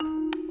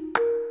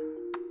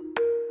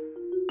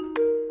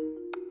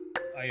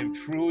I am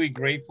truly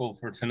grateful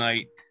for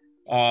tonight.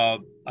 I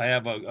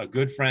have a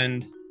good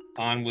friend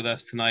on with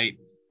us tonight.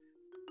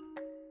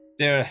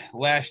 There,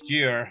 last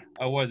year,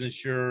 I wasn't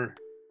sure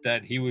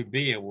that he would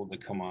be able to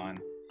come on.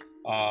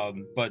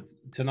 But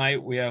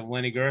tonight we have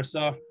Lenny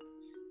Guercia.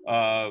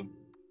 Uh,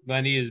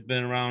 Lenny has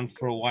been around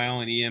for a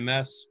while in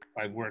EMS.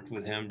 I've worked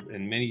with him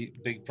in many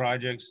big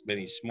projects,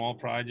 many small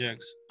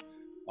projects.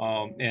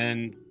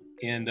 And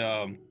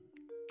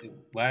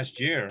last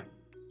year,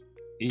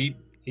 he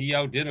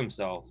outdid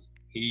himself.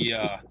 He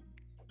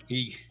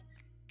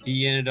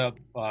he ended up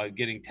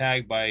getting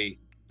tagged by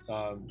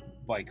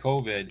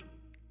COVID,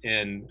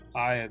 and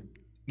matter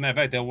of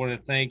fact, I want to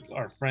thank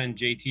our friend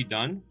JT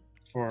Dunn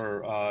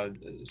for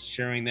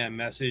sharing that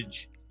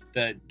message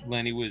that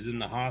Lenny was in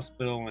the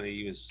hospital and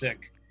he was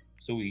sick,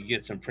 so we could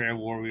get some prayer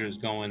warriors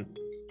going.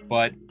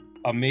 But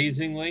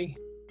amazingly,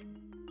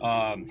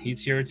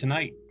 he's here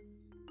tonight,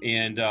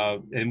 and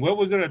what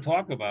we're going to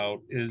talk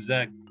about is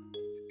that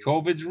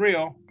COVID's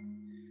real,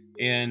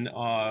 and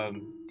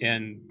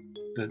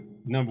the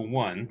number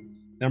one.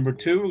 Number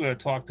two, we're going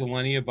to talk to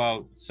Lenny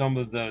about some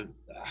of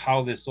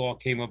how this all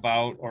came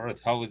about, or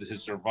how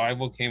his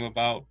survival came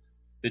about,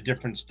 the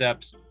different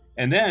steps.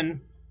 And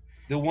then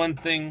the one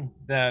thing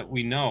that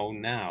we know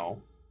now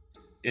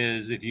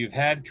is if you've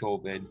had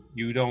COVID,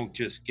 you don't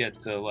just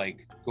get to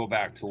go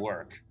back to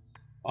work.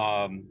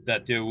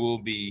 That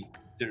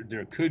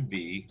there could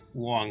be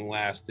long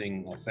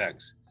lasting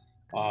effects.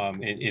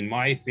 In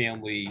my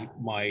family,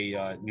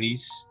 my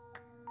niece,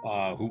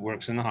 who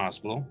works in the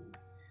hospital,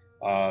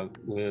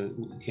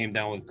 came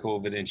down with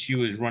COVID, and she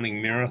was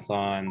running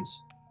marathons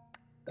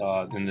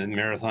in the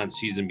marathon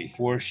season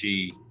before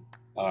she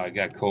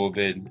got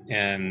COVID,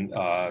 and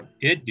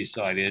it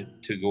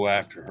decided to go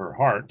after her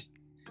heart,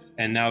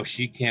 and now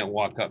she can't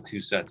walk up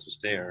 2 sets of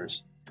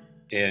stairs,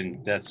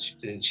 and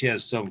she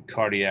has some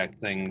cardiac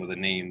thing with a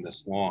name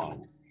this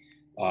long.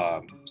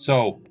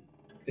 So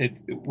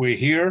we're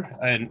here,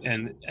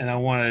 and I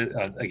want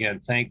to again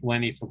thank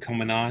Lenny for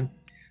coming on.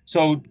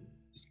 So,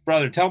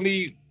 brother, tell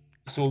me.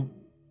 So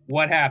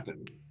what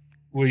happened?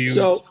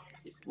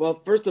 Well,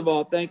 first of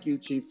all, thank you,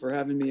 Chief, for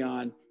having me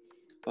on.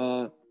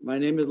 My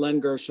name is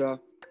Len Guercia.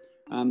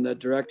 I'm the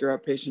Director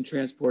of Outpatient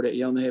Transport at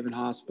Yale New Haven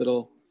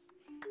Hospital,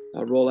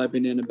 a role I've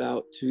been in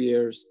about 2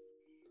 years.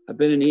 I've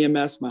been in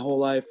EMS my whole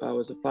life. I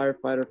was a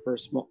firefighter for a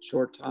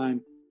short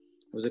time.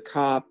 I was a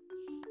cop.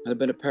 I've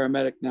been a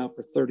paramedic now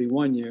for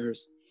 31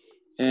 years.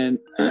 And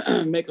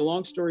make a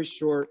long story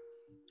short,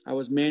 I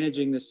was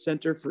managing the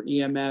Center for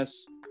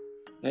EMS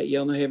at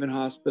Yale New Haven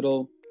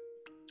Hospital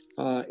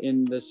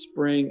in the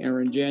spring,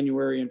 or in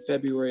January and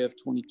February of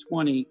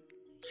 2020.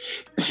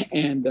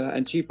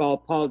 And Chief, I'll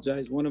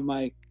apologize. One of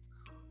my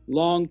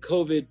long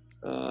COVID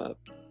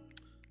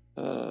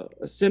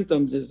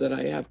symptoms is that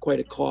I have quite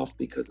a cough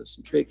because of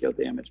some tracheal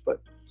damage,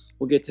 but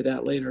we'll get to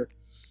that later.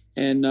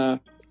 And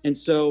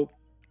so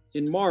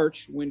in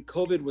March, when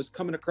COVID was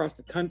coming across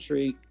the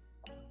country,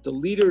 the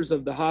leaders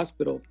of the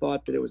hospital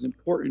thought that it was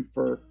important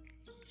for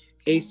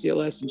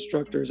ACLS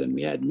instructors, and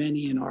we had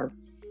many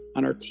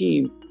on our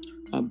team,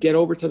 get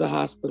over to the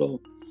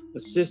hospital,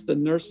 assist the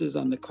nurses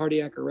on the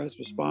cardiac arrest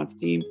response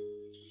team,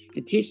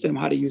 and teach them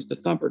how to use the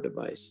thumper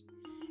device.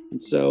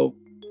 And so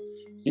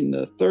in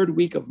the third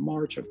week of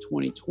March of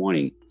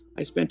 2020,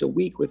 I spent a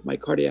week with my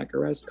cardiac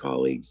arrest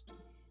colleagues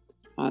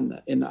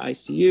in the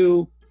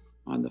ICU,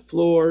 on the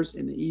floors,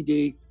 in the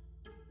ED,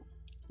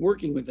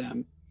 working with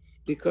them,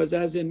 because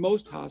as in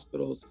most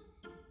hospitals,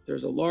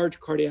 there's a large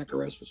cardiac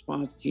arrest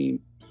response team,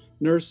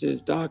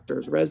 nurses,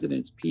 doctors,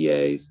 residents,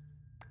 PAs.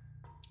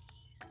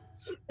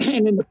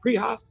 And in the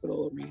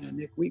pre-hospital arena,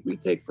 Nick, we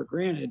take for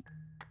granted,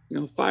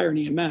 fire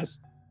and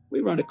EMS, we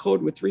run a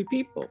code with 3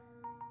 people.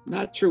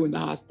 Not true in the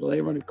hospital.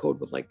 They run a code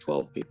with like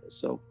 12 people.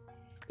 So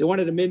they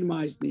wanted to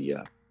minimize the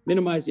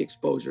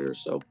exposure.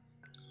 So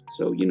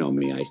you know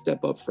me, I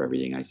step up for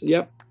everything. I said,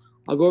 yep,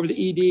 I'll go over to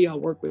the ED, I'll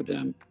work with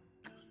them.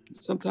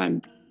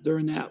 Sometime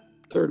during that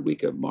third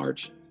week of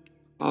March,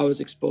 I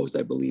was exposed,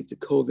 I believe, to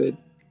COVID.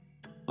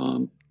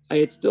 I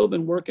had still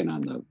been working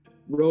on the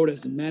road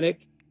as a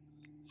medic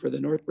for the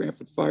North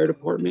Branford Fire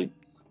Department,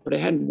 but I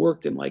hadn't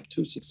worked in like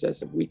 2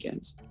 successive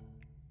weekends.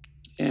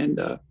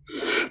 And,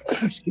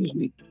 excuse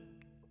me.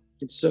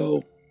 And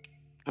so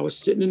I was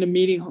sitting in a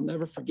meeting I'll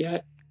never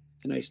forget,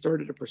 and I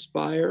started to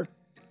perspire.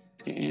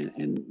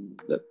 And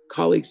the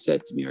colleague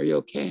said to me, "Are you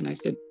okay?" And I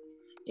said,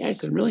 "Yeah." I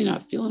said, "I'm really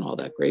not feeling all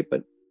that great,"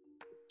 but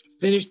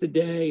finished the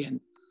day,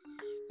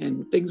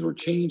 and things were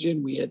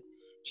changing. We had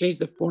changed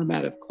the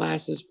format of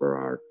classes for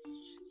our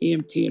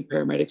EMT and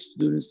paramedic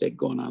students. They'd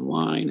gone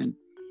online. And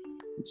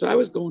so I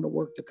was going to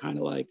work to kind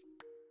of I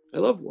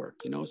love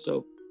work,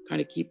 so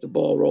kind of keep the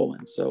ball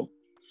rolling. So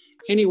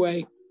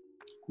anyway,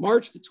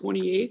 March the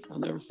 28th, I'll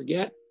never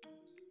forget.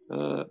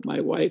 My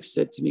wife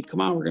said to me,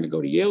 "Come on, we're going to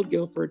go to Yale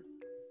Guilford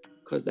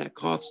because that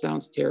cough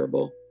sounds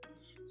terrible."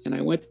 And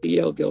I went to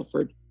Yale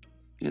Guilford,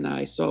 and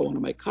I saw one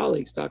of my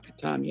colleagues, Dr.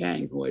 Tom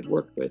Yang, who I'd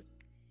worked with.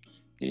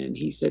 And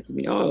he said to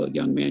me, "Oh,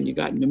 young man, you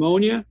got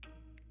pneumonia,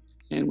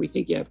 and we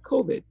think you have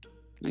COVID."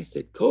 And I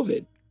said,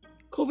 "COVID?"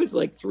 COVID's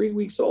like 3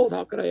 weeks old.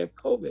 How could I have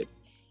COVID?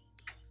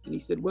 And he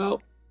said,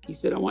 well, he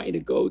said, I want you to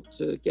go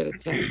to get a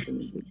test.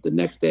 And the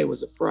next day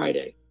was a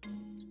Friday.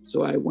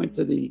 So I went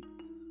to the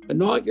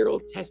inaugural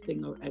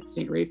testing at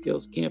St.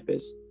 Raphael's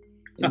campus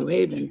in New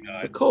Haven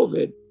for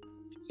COVID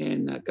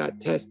and got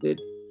tested.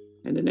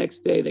 And the next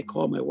day they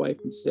called my wife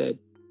and said,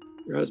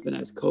 your husband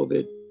has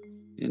COVID.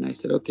 And I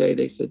said, okay.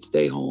 They said,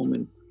 stay home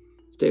and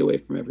stay away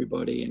from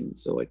everybody. And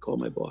so I called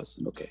my boss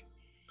and okay.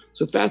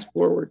 So fast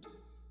forward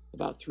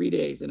about 3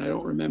 days, and I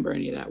don't remember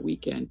any of that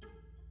weekend.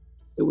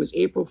 It was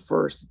April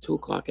 1st at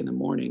 2:00 in the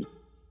morning.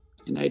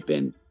 And I'd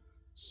been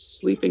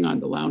sleeping on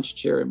the lounge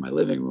chair in my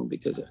living room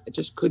because I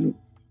just couldn't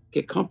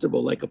get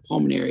comfortable like a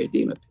pulmonary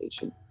edema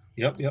patient.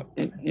 Yep.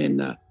 And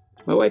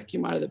my wife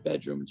came out of the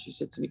bedroom and she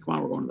said to me, come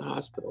on, we're going to the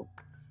hospital.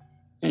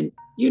 And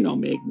you know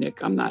me,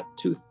 Nick, I'm not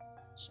too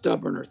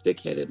stubborn or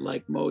thick-headed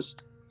like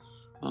most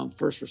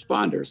first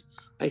responders.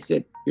 I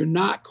said, you're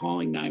not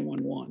calling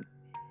 911.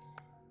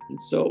 And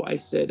so I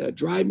said,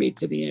 drive me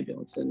to the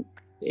ambulance. And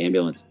the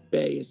ambulance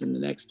bay is in the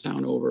next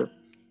town over.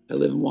 I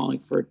live in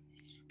Wallingford.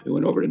 We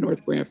went over to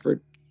North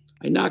Branford.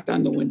 I knocked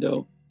on the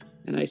window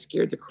and I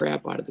scared the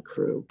crap out of the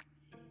crew.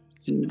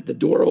 And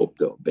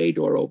the bay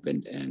door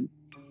opened. And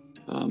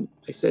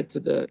I said to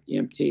the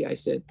EMT, I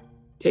said,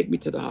 take me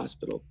to the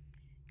hospital.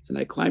 And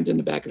I climbed in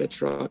the back of the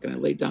truck and I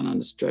laid down on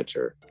the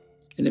stretcher.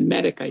 And a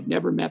medic I'd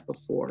never met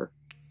before,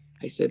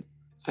 I said,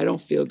 I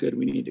don't feel good.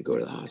 We need to go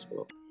to the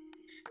hospital.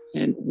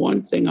 And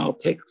one thing I'll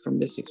take from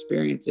this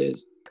experience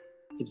is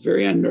it's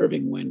very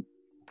unnerving when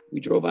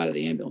we drove out of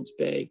the ambulance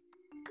bay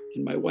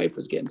and my wife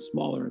was getting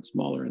smaller and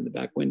smaller in the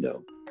back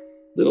window.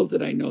 Little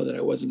did I know that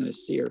I wasn't going to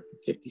see her for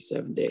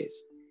 57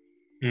 days.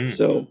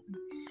 So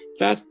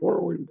fast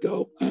forward,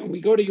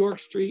 we go to York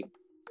Street,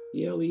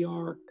 Yale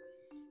ER,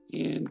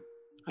 and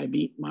I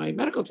meet my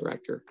medical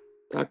director,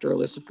 Dr.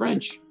 Alyssa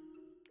French.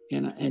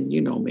 And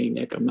you know me,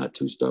 Nick, I'm not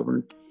too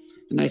stubborn.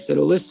 And I said,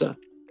 Alyssa,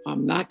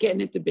 I'm not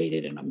getting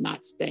intubated and I'm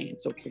not staying,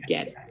 so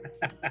forget it.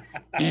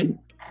 And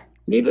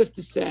needless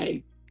to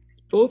say,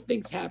 both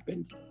things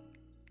happened.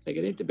 I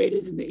got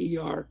intubated in the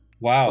ER.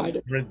 Wow, by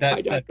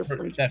Dr.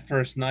 French. That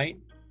first night?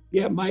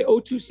 Yeah, my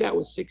O2 sat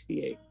was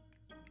 68.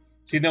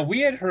 See, now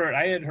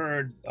I had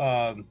heard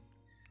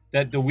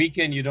that the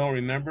weekend you don't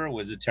remember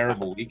was a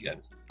terrible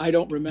weekend. I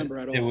don't remember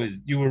at all.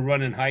 You were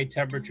running high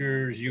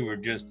temperatures. You were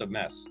just a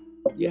mess.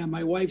 Yeah,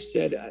 my wife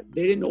said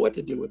they didn't know what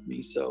to do with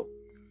me. So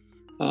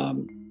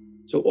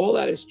all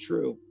that is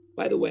true.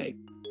 By the way,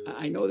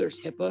 I know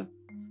there's HIPAA,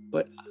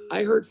 but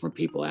I heard from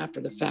people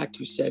after the fact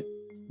who said,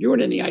 you were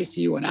in the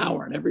ICU an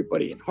hour and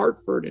everybody in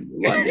Hartford and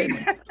London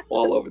and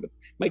all over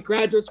my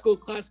graduate school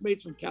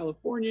classmates from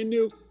California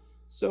knew.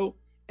 So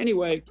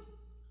anyway,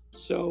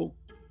 so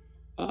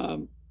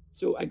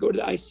I go to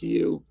the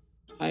ICU.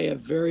 I have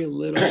very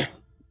little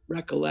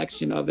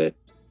recollection of it.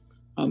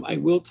 I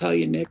will tell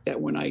you, Nick, that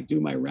when I do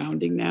my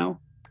rounding now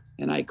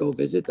and I go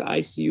visit the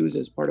ICUs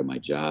as part of my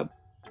job,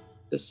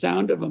 the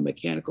sound of a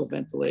mechanical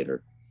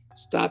ventilator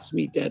stops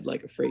me dead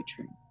like a freight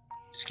train.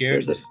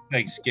 Scares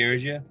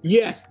you?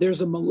 Yes,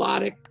 there's a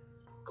melodic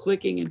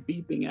clicking and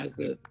beeping as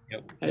the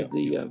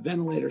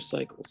ventilator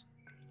cycles.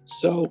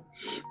 So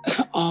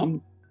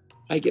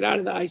I get out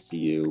of the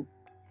ICU.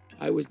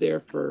 I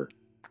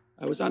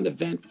was on the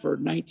vent for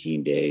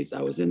 19 days.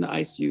 I was in the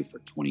ICU for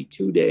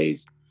 22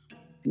 days.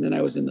 And then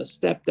I was in the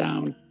step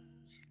down.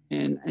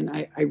 And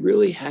I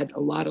really had a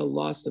lot of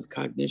loss of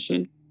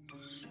cognition.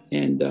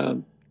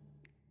 And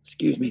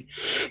excuse me.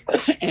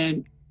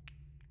 And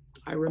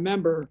I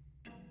remember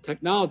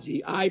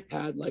technology,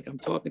 iPad, like I'm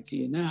talking to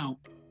you now.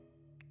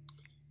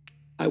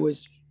 I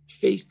was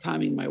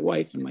FaceTiming my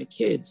wife and my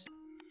kids,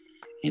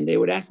 and they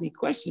would ask me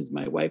questions.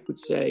 My wife would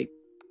say,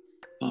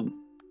 do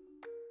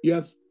you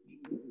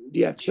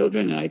have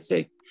children? And I'd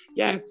say,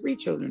 yeah, I have 3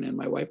 children. And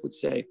my wife would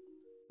say,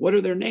 what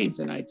are their names?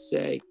 And I'd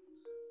say,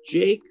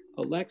 Jake,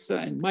 Alexa,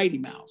 and Mighty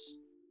Mouse.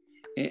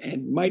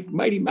 And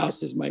Mighty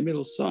Mouse is my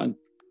middle son.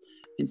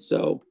 And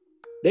so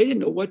they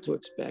didn't know what to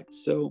expect.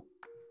 So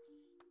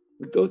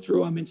we go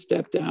through, I'm in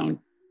step down.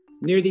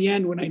 Near the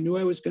end, when I knew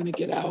I was going to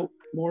get out,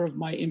 more of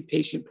my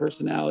impatient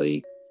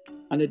personality,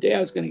 on the day I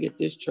was going to get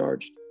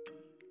discharged,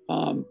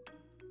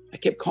 I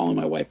kept calling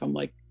my wife. I'm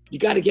like, you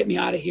got to get me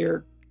out of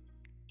here.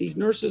 These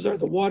nurses are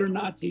the water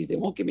Nazis. They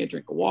won't give me a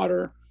drink of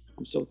water.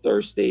 I'm so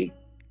thirsty.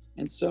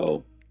 And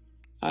so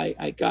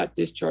I got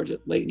discharged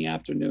late in the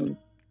afternoon.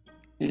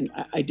 And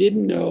I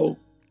didn't know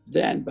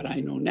then, but I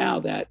know now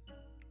that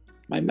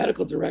my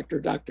medical director,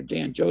 Dr.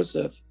 Dan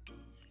Joseph,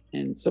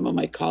 and some of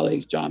my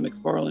colleagues, John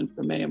McFarland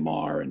from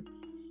AMR and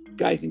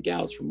guys and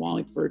gals from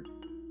Wallingford,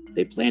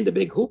 they planned a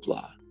big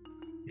hoopla,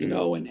 you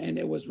know, and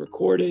it was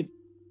recorded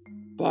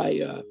by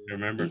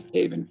East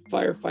Haven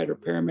firefighter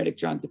paramedic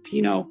John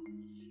DePino.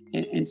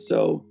 And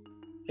so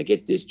I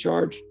get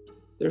discharged.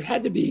 There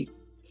had to be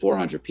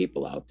 400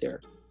 people out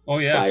there. Oh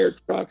yeah. Fire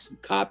trucks and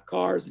cop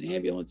cars and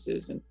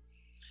ambulances and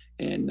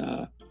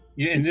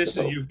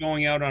so you're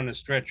going out on a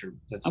stretcher.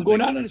 I'm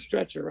going out on a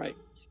stretcher, right?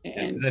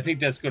 And I think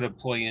that's going to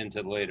play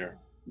into later.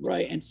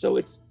 Right. And so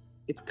it's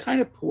kind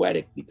of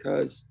poetic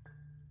because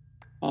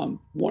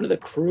One of the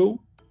crew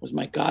was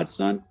my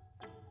godson,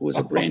 who was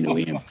a brand new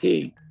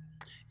EMT.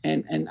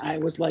 And I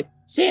was like,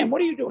 Sam,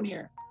 what are you doing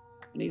here?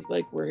 And he's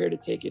like, we're here to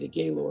take you to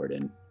Gaylord.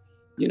 And,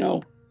 you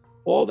know,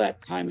 all that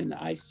time in the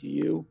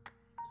ICU,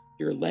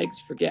 your legs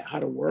forget how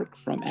to work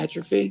from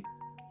atrophy.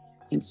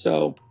 And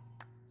so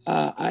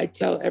I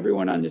tell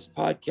everyone on this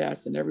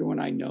podcast and everyone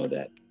I know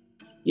that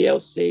Yale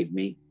saved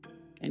me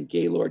and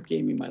Gaylord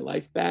gave me my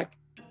life back.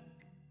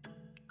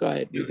 Go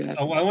ahead. You can ask.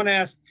 I want to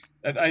ask,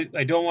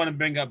 I don't want to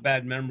bring up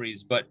bad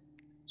memories, but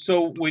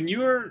so when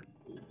you're,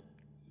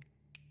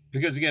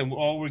 because again,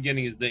 all we're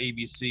getting is the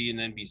ABC and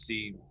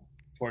NBC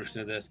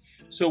portion of this.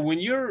 So when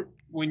you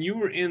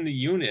were in the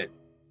unit,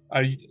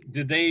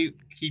 did they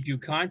keep you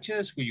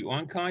conscious? Were you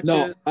unconscious?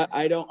 No,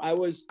 I don't. I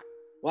was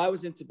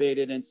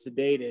intubated and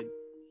sedated.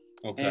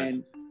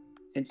 Okay.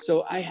 And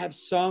so I have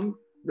some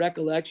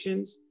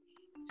recollections,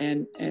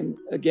 and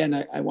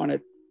again, I want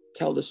to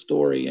tell the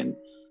story,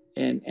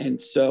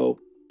 and so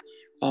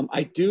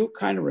I do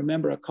kind of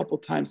remember a couple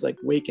times like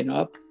waking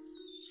up,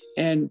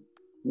 and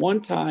one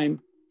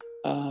time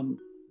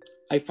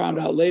I found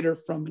out later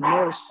from a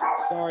nurse.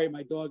 Sorry,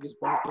 my dog is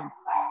barking.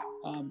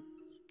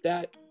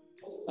 That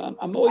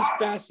I'm always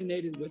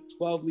fascinated with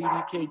 12 lead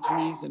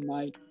EKGs and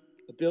my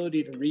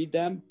ability to read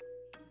them,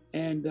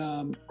 and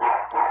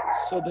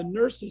so the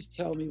nurses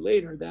tell me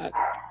later that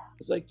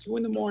it's like 2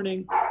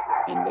 a.m,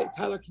 and they,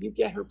 Tyler, can you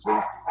get her,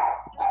 please?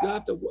 You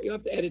have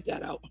to edit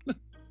that out.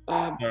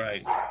 All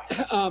right.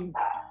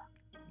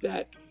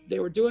 That they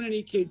were doing an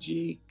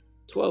EKG,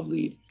 12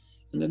 lead,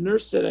 and the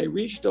nurse said I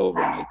reached over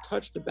and I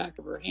touched the back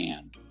of her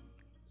hand,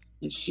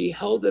 and she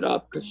held it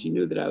up because she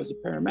knew that I was a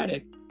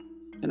paramedic,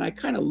 and I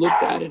kind of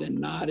looked at it and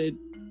nodded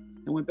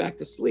and went back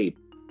to sleep,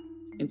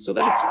 and so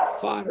that's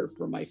fodder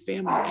for my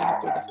family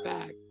after the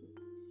fact.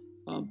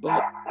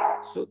 But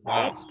so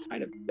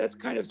that's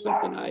kind of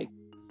something I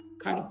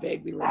kind of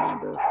vaguely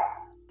remember.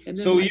 And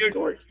then my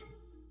story.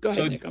 Go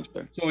ahead, Nick. I'm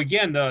sorry. So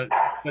again, the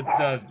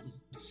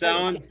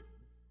sound.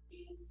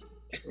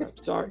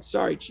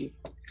 Sorry, Chief.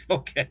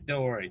 Okay,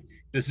 don't worry.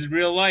 This is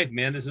real life,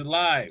 man. This is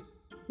live.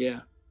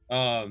 Yeah.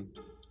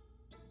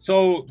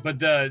 So,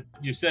 but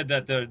you said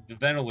that the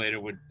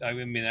ventilator would. I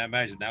mean, I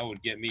imagine that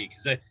would get me,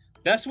 because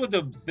that's what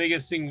the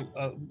biggest thing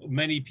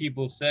many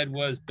people said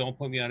was, "Don't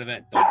put me on a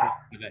vent." Don't put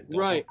me on a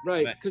vent.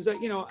 Right. Because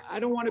I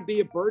don't want to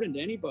be a burden to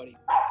anybody.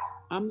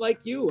 I'm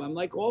like you. I'm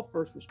like all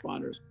first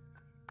responders.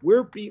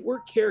 We're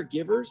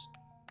caregivers.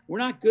 We're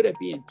not good at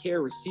being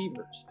care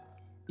receivers.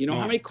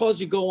 How many calls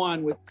you go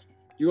on with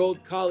your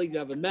old colleagues that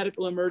have a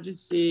medical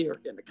emergency or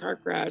get in a car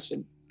crash,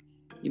 and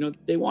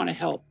they want to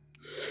help.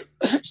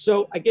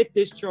 So I get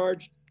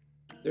discharged.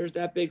 There's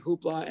that big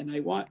hoopla, and I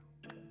want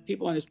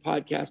people on this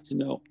podcast to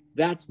know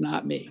that's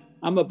not me.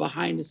 I'm a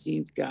behind the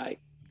scenes guy.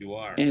 You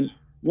are. And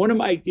one of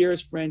my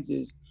dearest friends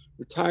is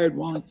retired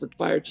Wallingford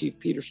Fire Chief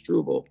Peter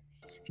Struble,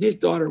 and his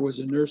daughter was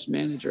a nurse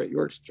manager at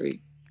York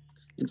Street.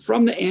 And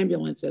from the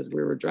ambulance, as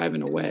we were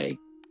driving away,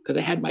 because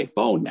I had my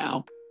phone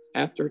now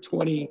after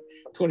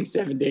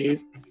 27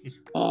 days,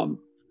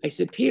 I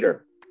said,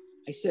 Peter,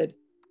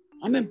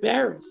 I'm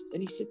embarrassed.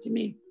 And he said to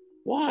me,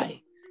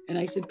 why? And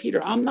I said,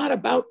 Peter, I'm not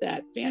about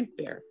that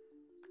fanfare.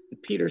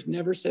 And Peter's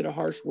never said a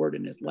harsh word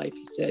in his life.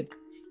 He said,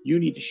 you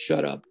need to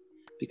shut up,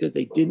 because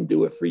they didn't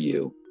do it for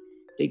you.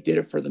 They did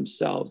it for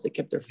themselves. They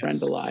kept their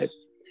friend alive.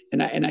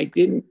 And I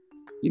didn't,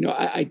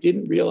 I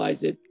didn't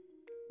realize it,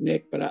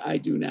 Nick, but I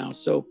do now.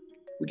 So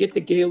we get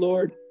to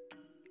Gaylord,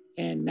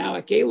 and now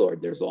at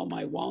Gaylord, there's all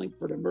my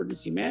Wallingford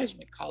emergency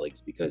management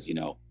colleagues, because,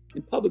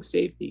 in public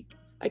safety,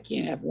 I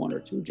can't have 1 or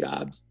 2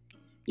 jobs.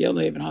 Yale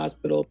New Haven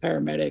Hospital,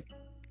 paramedic.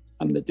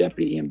 I'm the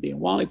deputy EMD in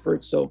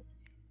Wallingford, so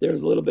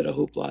there's a little bit of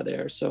hoopla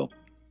there. So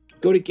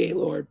go to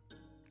Gaylord.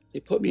 They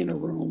put me in a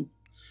room,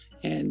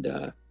 and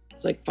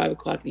it's like 5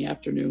 o'clock in the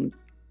afternoon.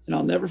 And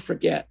I'll never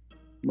forget,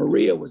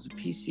 Maria was a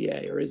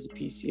PCA, or is a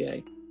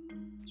PCA.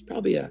 She's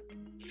probably a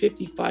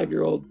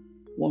 55-year-old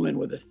woman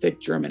with a thick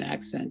German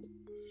accent.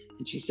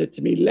 And she said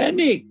to me,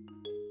 Lenny,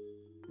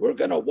 we're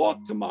going to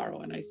walk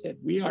tomorrow. And I said,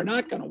 we are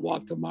not going to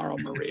walk tomorrow,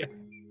 Maria.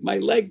 My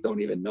legs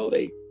don't even know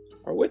they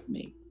are with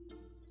me.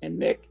 And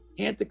Nick,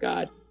 hand to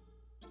God,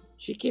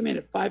 she came in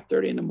at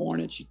 5:30 in the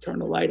morning. She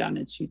turned the light on,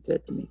 and she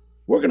said to me,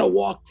 we're going to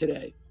walk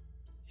today.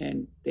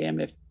 And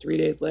damn if 3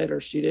 days later,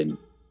 she didn't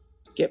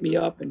get me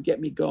up and get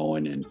me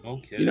going. And,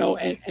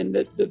 and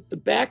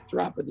the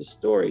backdrop of the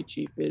story,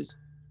 Chief, is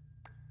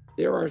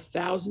there are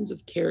thousands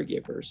of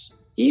caregivers.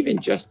 Even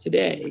just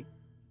today,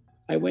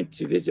 I went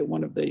to visit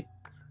one of the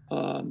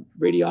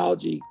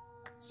radiology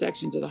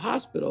sections of the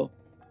hospital,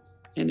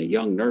 and a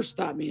young nurse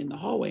stopped me in the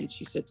hallway, and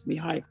she said to me,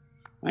 hi,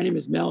 my name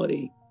is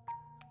Melody.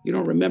 You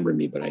don't remember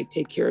me, but I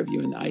take care of you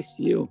in the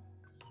ICU.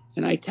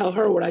 And I tell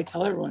her what I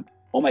tell everyone.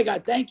 Oh my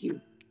God, thank you.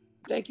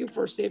 Thank you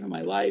for saving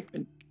my life.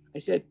 And I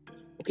said,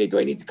 okay, do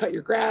I need to cut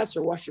your grass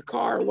or wash your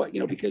car or what?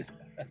 Because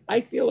I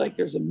feel like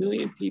there's a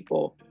million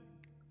people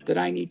that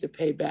I need to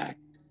pay back.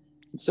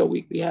 And so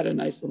we had a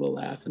nice little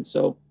laugh. And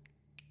so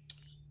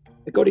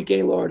I go to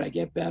Gaylord, I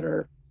get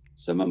better.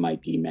 Some of my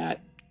DMAT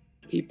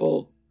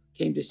people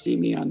came to see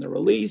me on the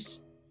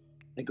release.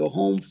 I go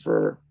home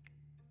for,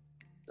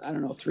 I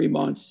don't know, 3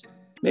 months,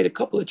 made a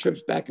couple of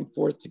trips back and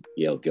forth to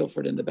Yale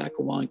Guilford in the back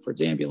of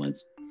Wallingford's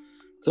ambulance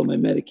till my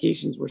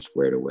medications were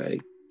squared away.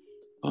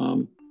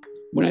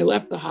 When I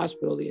left the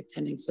hospital, the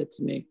attending said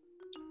to me,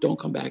 "Don't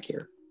come back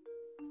here."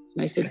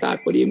 And I said, "Doc,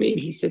 what do you mean?"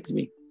 He said to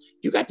me,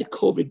 "You got the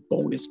COVID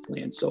bonus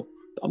plan." So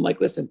I'm like,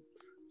 "Listen,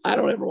 I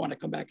don't ever want to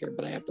come back here,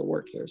 but I have to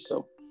work here."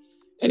 So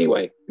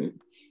anyway,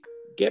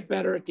 get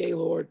better at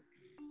Gaylord.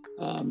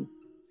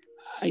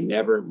 I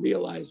never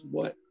realized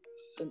what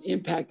an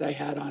impact I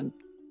had on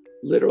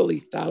literally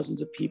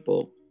thousands of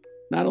people,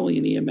 not only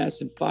in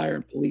EMS and fire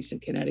and police in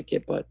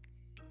Connecticut, but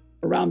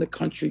around the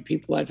country,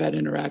 people I've had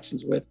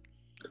interactions with.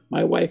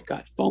 My wife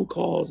got phone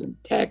calls and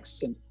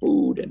texts and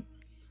food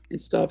and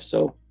stuff.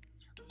 So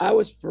I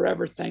was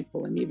forever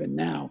thankful. And even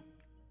now,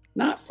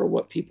 not for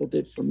what people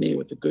did for me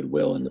with the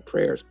goodwill and the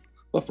prayers,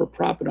 but for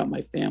propping up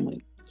my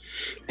family.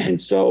 And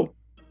so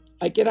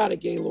I get out of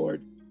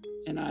Gaylord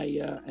and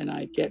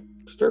I get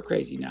stir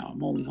crazy now.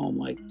 I'm only home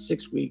like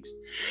 6 weeks.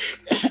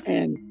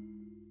 And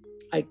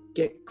I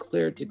get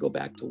cleared to go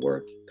back to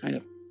work kind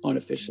of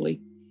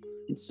unofficially.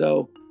 And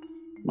so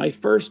my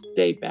first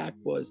day back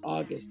was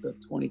August of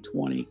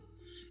 2020.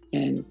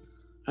 And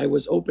I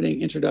was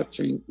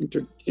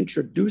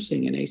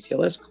introducing an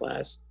ACLS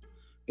class.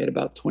 We had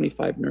about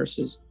 25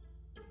 nurses.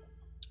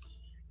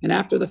 And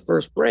after the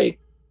first break,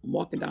 I'm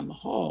walking down the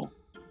hall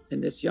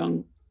and this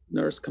young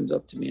nurse comes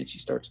up to me and she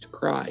starts to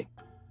cry.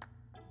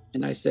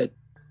 And I said,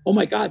 "Oh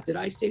my God, did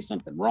I say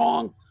something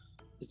wrong?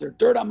 Is there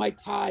dirt on my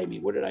tie? I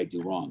mean, what did I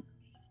do wrong?"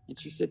 And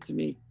she said to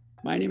me,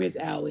 "My name is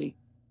Allie,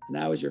 and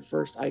I was your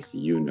first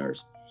ICU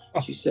nurse."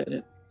 She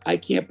said, "I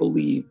can't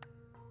believe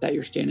that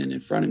you're standing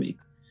in front of me."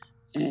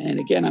 And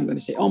again, I'm going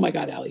to say, "Oh my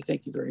God, Allie,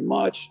 thank you very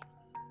much.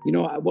 You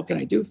know, what can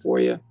I do for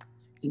you?"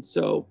 And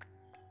so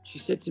she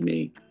said to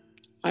me,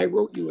 "I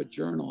wrote you a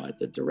journal at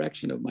the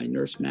direction of my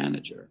nurse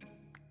manager.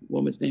 The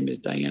woman's name is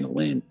Diana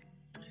Lynn.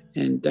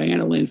 And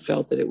Diana Lynn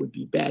felt that it would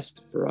be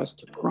best for us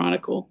to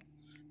chronicle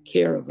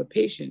care of a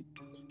patient."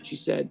 She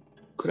said,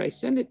 "Could I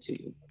send it to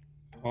you?"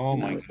 Oh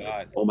And my I was God.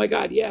 like, "Oh my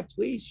God, yeah,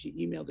 please." She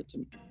emailed it to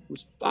me. It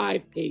was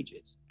 5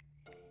 pages.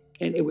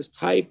 And it was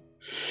typed.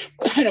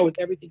 And it was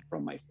everything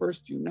from my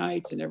first few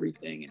nights and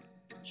everything. And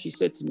she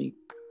said to me,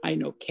 "I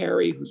know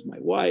Carrie, who's my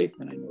wife,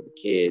 and I know the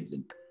kids."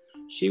 And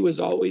she used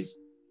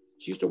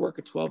to work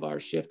a 12-hour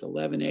shift,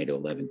 11A to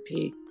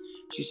 11P.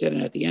 She said,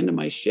 "And at the end of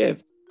my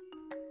shift,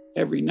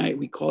 every night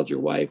we called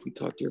your wife, we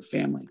talked to your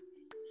family."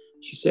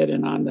 She said,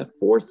 "And on the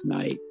 4th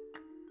night,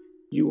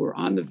 you were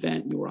on the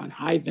vent, you were on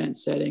high vent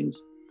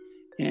settings."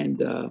 And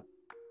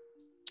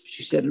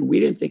she said, "And we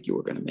didn't think you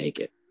were going to make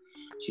it."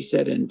 She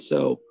said, "And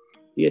so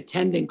the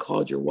attendant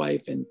called your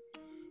wife and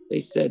they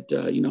said,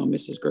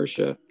 Mrs.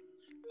 Guercia,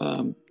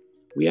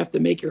 we have to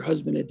make your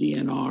husband a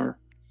DNR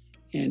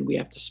and we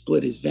have to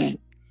split his vent."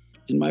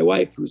 And my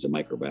wife, who's a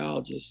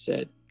microbiologist,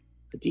 said,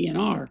 "A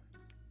DNR?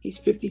 He's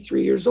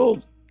 53 years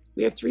old.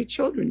 We have 3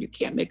 children. You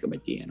can't make him a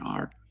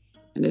DNR."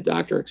 And the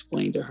doctor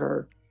explained to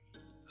her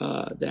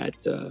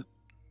that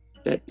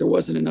there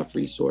wasn't enough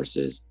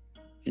resources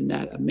and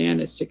that a man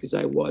as sick as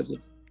I was,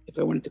 if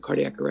I went into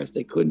cardiac arrest,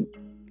 they couldn't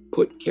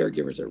put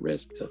caregivers at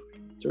risk to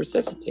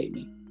resuscitate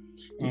me.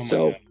 And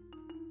so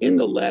in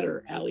the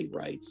letter, Allie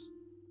writes,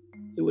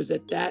 "It was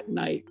at that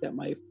night that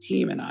my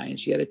team and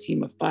she had a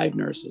team of 5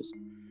 nurses,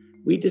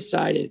 we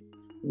decided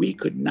we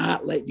could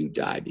not let you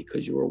die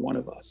because you were one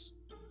of us.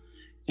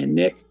 And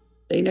Nick,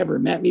 they never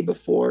met me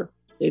before.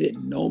 They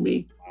didn't know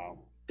me. Wow.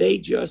 They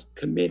just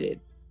committed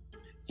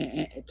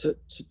to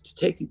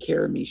taking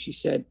care of me." She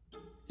said,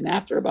 "And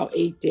after about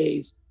 8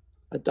 days,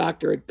 a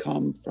doctor had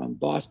come from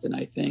Boston,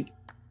 I think,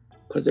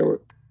 because they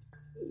were,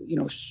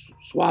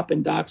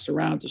 swapping docs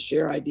around to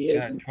share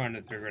ideas. Yeah, trying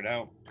to figure it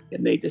out.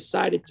 And they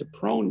decided to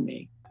prone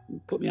me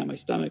and put me on my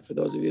stomach, for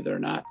those of you that are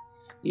not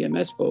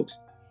EMS folks.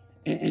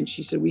 And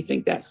she said, we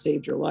think that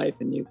saved your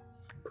life and you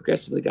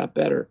progressively got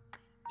better."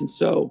 And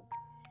so,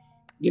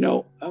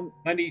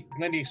 Lenny,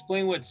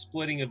 explain what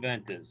splitting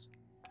event is.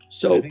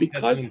 So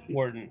that's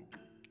important.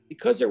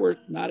 Because there were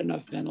not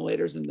enough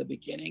ventilators in the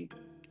beginning,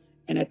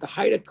 and at the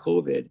height of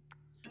COVID,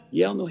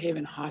 Yale New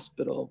Haven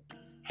Hospital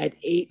had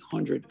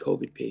 800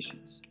 COVID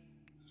patients,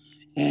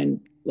 and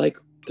like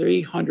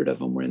 300 of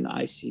them were in the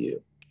ICU.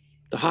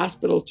 The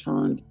hospital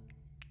turned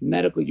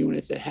medical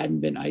units that hadn't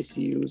been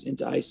ICUs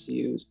into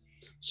ICUs.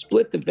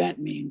 Split the vent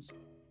means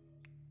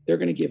they're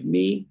going to give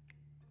me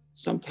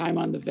some time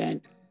on the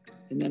vent,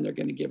 and then they're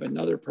going to give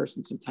another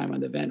person some time on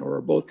the vent, or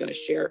we're both going to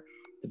share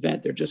the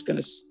vent. They're just going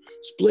to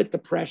split the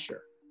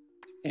pressure.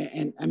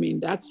 And I mean,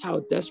 that's how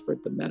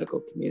desperate the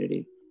medical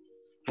community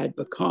had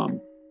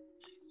become.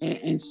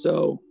 And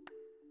so,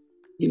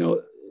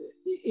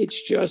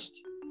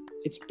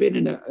 it's been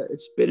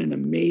an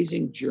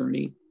amazing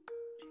journey.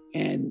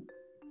 And,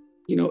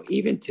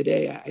 even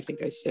today, I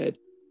think I said,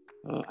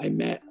 I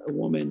met a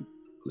woman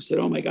who said,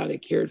 "Oh my God, I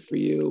cared for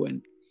you."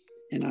 And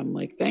I'm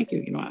like, "Thank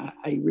you."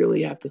 I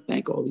really have to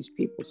thank all these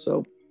people.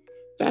 So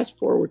fast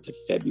forward to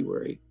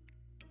February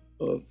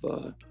of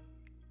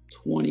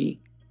 2021.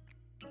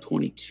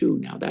 22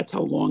 now. That's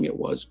how long it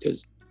was,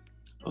 because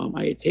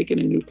I had taken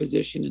a new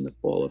position in the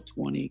fall of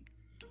 20,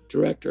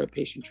 director of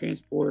patient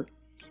transport,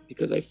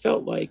 because I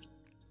felt like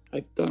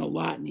I've done a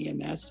lot in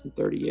EMS in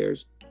 30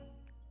 years,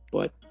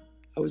 but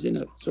I was in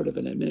a sort of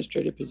an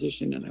administrative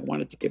position and I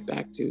wanted to get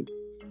back to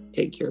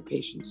taking care of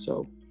patients.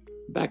 So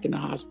back in the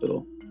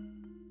hospital.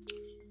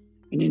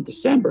 And in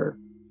December,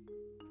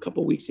 a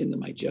couple of weeks into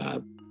my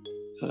job,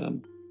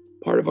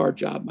 part of our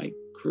job, my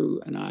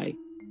crew and I,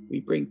 we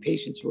bring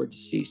patients who are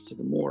deceased to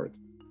the morgue.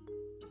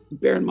 And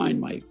bear in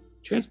mind, my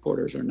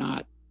transporters are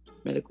not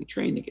medically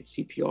trained. They get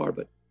CPR,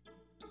 but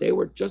they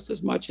were just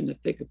as much in the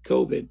thick of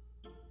COVID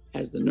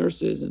as the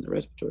nurses and the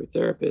respiratory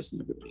therapists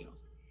and everybody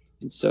else.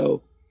 And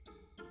so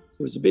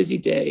it was a busy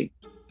day.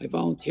 I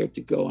volunteered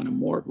to go on a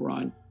morgue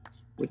run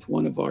with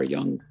one of our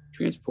young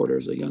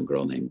transporters, a young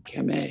girl named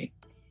Keme.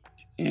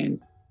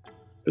 And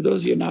for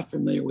those of you not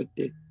familiar with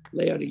the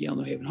layout of Yale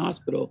New Haven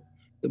Hospital,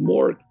 the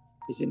morgue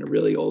is in a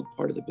really old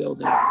part of the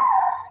building.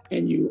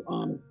 And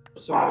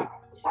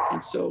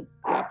and so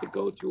you have to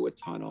go through a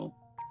tunnel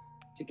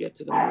to get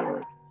to the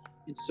morgue.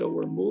 And so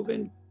we're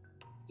moving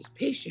this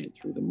patient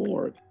through the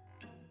morgue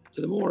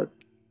to the morgue.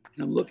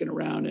 And I'm looking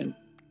around and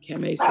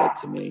Keme said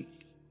to me,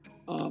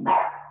 are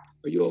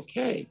you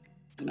okay?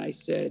 And I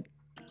said,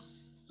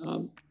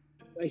 no.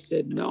 I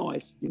said,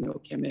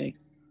 Keme,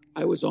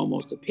 I was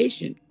almost a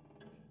patient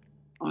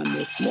on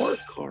this morgue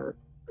car.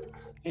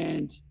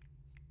 And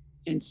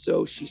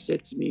so she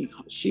said to me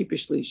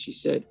sheepishly, she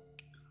said,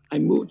 I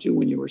moved you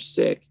when you were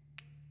sick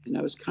and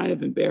I was kind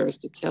of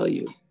embarrassed to tell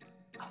you.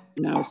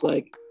 And I was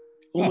like,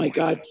 oh my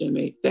God,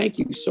 Keme, thank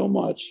you so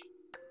much.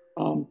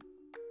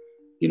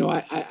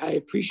 I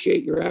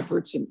appreciate your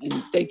efforts and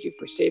thank you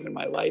for saving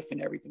my life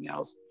and everything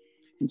else.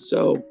 And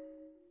so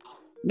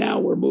now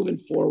we're moving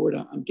forward.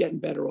 I'm getting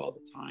better all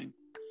the time.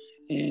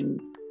 And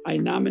I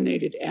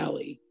nominated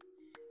Allie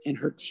and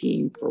her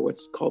team for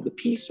what's called the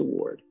Peace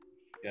Award.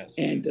 Yes.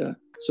 And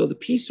so the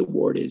Peace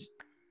Award is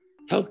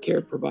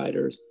healthcare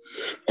providers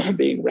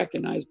being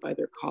recognized by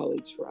their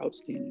colleagues for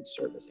outstanding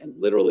service. And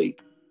literally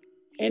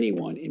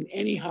anyone in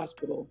any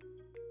hospital,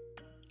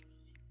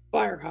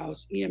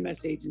 firehouse,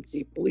 EMS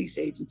agency, police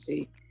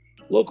agency,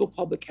 local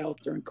public health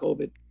during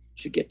COVID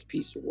should get the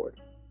Peace Award.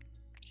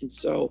 And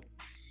so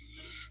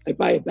I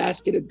buy a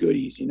basket of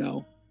goodies,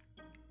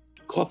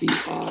 coffee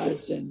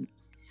pods and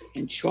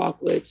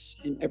chocolates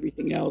and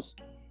everything else.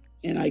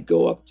 And I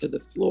go up to the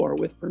floor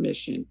with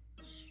permission.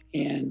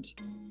 And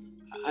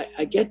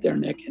I get there,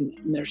 Nick, and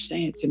they're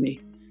saying to me,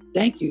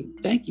 thank you,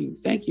 thank you,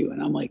 thank you.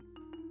 And I'm like,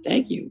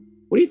 thank you?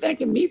 What are you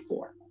thanking me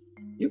for?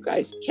 You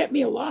guys kept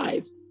me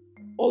alive.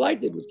 All I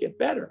did was get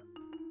better.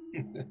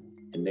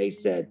 And they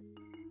said,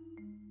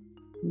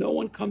 no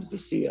one comes to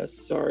see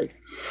us. Sorry.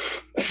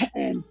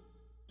 And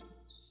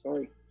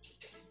sorry.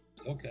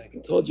 Okay. I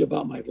told you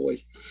about my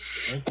voice.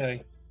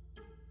 Okay.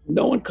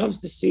 No one comes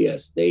to see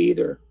us. They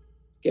either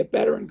get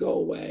better and go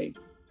away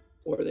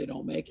or they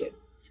don't make it.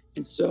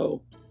 And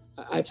so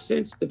I've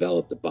since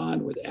developed a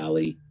bond with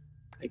Allie.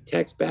 I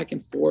text back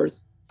and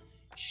forth.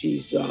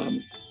 She's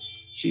in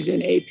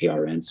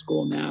APRN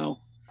school now.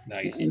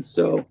 Nice. And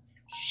so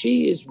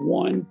she is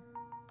one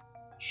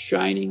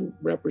shining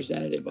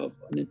representative of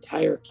an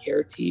entire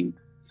care team.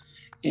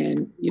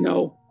 And,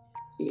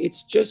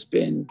 it's just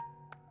been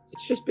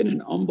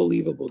an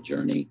unbelievable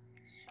journey.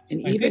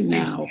 And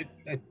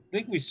I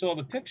think we saw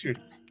the picture.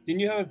 Didn't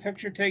you have a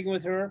picture taken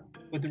with her,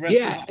 with the rest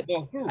of the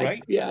hospital crew,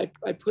 right?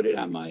 I put it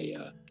on my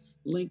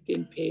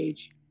LinkedIn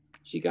page.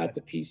 She got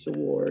the Peace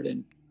Award.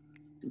 And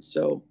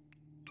so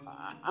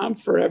I'm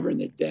forever in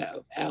the debt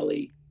of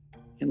Allie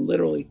and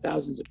literally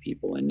thousands of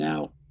people. And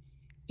now,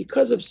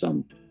 because of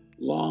some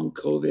long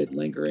COVID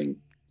lingering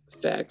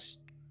effects,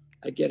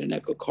 I get an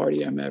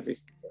echocardiogram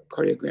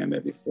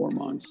every 4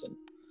 months. And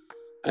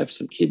I have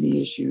some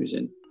kidney issues,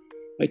 and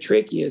my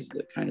trachea is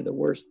the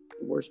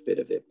worst bit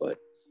of it. But,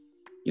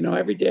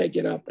 every day I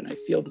get up and I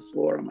feel the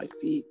floor on my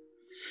feet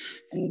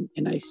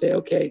and I say,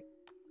 okay,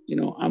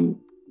 I'm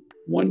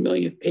 1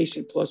 millionth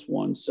patient plus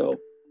one. So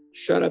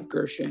shut up,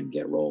 Guercia, and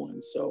get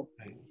rolling. So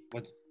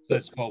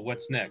that's called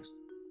What's Next,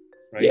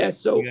 right? Yeah.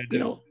 So,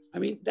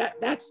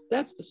 that's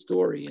the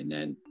story. And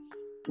then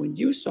when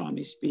you saw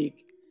me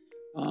speak,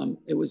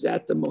 it was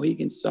at the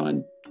Mohegan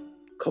Sun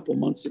a couple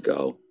months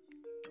ago.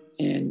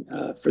 And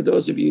for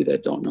those of you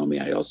that don't know me,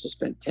 I also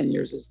spent 10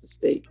 years as the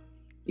state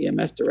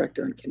EMS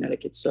director in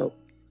Connecticut. So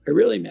I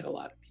really met a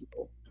lot of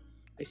people.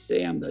 I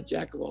say I'm the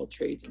jack of all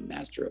trades and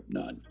master of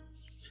none.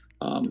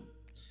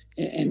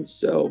 And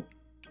so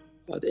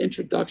the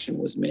introduction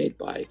was made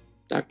by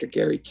Dr.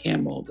 Gary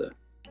Campbell, the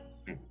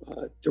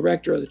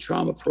director of the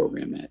trauma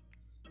program at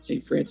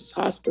St. Francis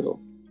Hospital.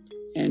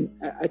 And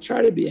I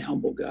try to be a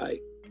humble guy.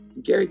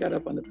 And Gary got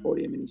up on the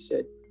podium and he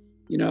said,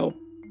 I'm going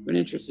to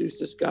introduce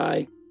this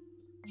guy.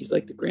 He's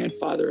like the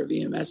grandfather of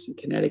EMS in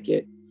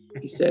Connecticut.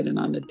 He said, and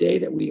on the day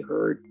that we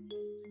heard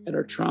at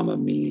our trauma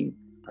meeting,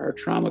 our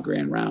trauma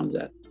grand rounds,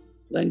 that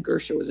Len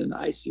Guercia was in the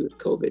ICU with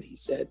COVID, he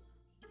said,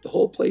 the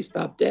whole place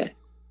stopped dead.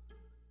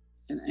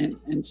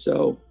 And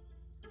so,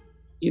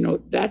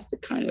 that's the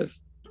kind of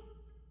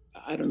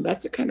I don't,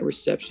 that's the kind of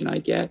reception I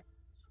get.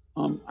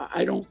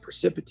 I don't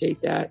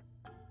precipitate that.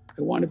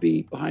 I want to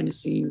be behind the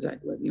scenes. I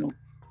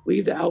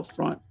leave the out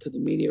front to the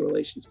media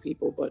relations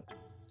people. But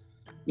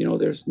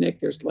there's Nick.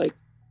 There's like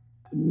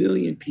a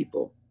million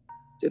people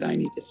that I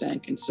need to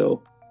thank, and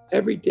so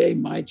every day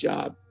my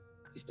job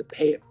is to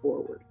pay it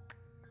forward.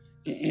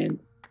 And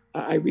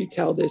I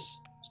retell this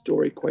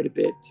story quite a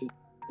bit to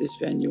this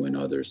venue and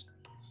others.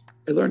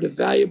 I learned a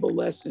valuable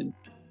lesson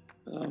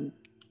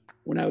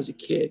when I was a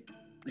kid.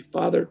 My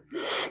father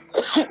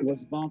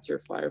was a volunteer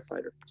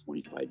firefighter for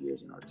 25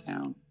 years in our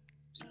town.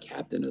 He was a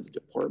captain of the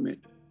department.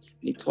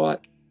 And he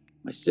taught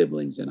my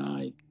siblings and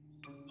I,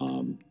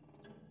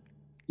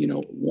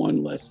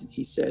 one lesson.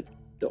 He said,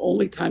 the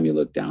only time you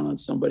look down on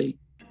somebody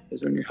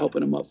is when you're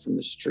helping them up from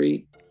the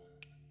street.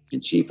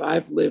 And Chief,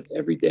 I've lived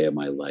every day of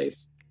my life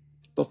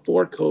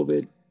before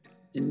COVID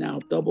and now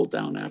double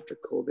down after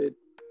COVID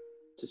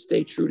to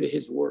stay true to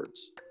his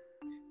words.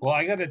 Well,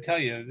 I got to tell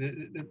you,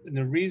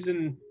 the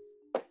reason,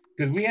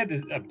 because we had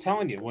to, I'm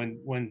telling you, when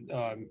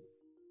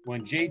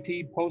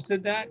JT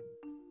posted that,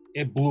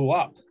 it blew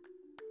up.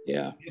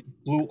 Yeah. It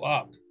blew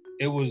up.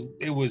 It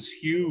was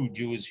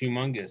huge. It was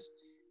humongous.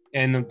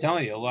 And I'm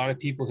telling you, a lot of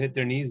people hit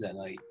their knees that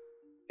night.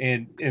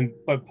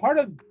 But part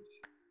of,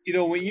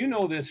 when you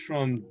know this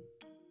from,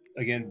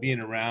 again, being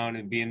around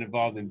and being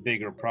involved in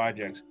bigger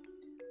projects,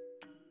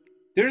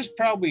 there's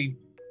probably,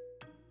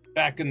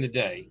 back in the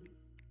day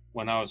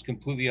when I was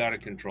completely out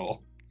of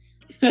control,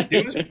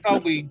 there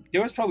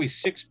was probably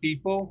 6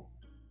 people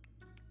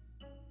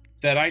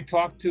that I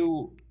talked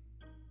to,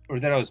 or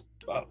that I was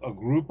a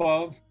group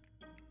of,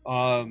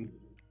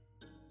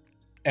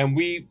 and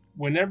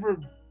whenever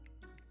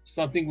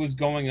something was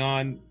going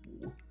on,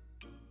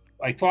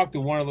 I talked to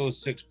one of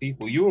those 6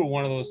 people. You were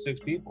one of those 6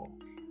 people.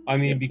 I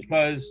mean,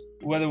 because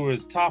whether it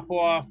was top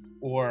off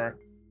or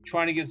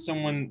trying to get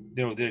someone,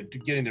 they're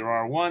getting their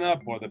R1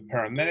 up, or the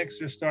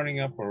paramedics are starting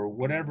up, or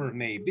whatever it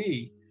may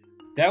be,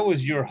 that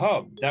was your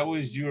hub. That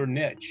was your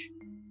niche,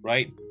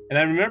 right? And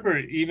I remember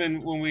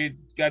even when we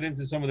got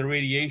into some of the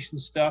radiation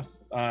stuff,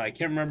 I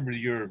can't remember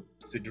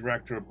the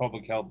director of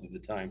public health at the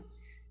time.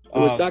 It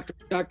was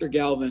Dr.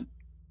 Galvin.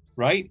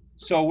 Right?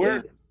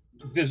 So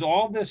there's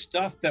all this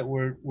stuff that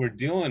we're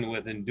dealing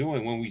with and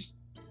doing when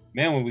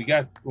we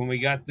got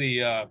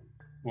the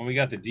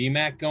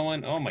DMAC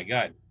going. Oh my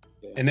God.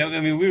 Yeah. And then, I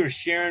mean, we were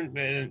sharing,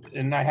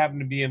 and I happened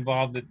to be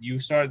involved at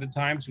USAR at the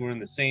time, so we're in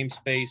the same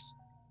space.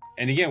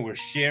 And again, we're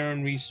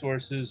sharing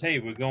resources. Hey,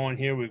 we're going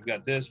here. We've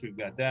got this. We've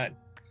got that.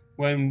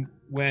 When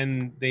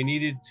they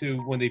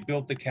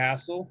built the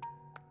castle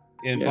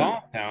in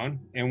Balltown,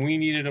 and we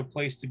needed a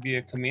place to be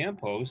a command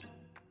post,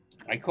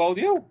 I called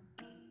you,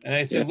 and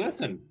I said,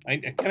 "Listen,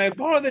 can I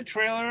borrow the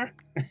trailer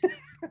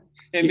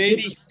and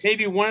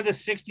maybe one of the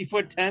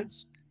 60-foot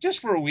tents just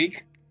for a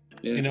week?"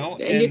 Yeah.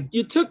 And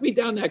you took me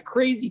down that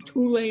crazy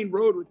 2-lane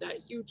road with that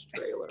huge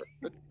trailer.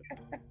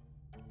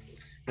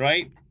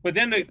 Right. But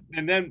then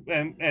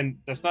and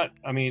that's not,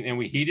 I mean, and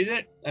we heated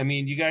it. I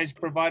mean, you guys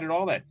provided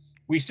all that.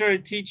 We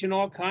started teaching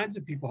all kinds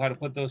of people how to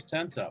put those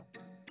tents up.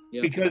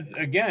 Yep. Because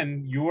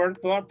again, your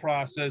thought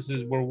process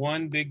is we're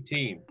one big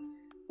team.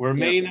 We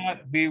may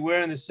not be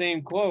wearing the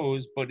same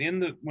clothes, but when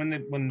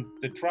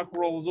the truck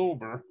rolls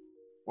over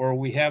or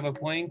we have a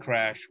plane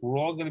crash, we're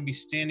all going to be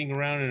standing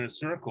around in a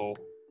circle.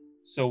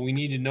 So we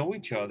need to know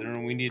each other,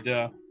 and we need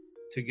to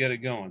get it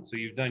going. So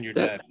you've done your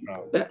dad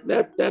proud.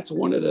 That's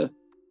one of the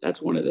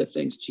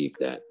things, Chief,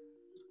 that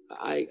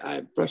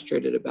I'm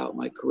frustrated about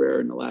my career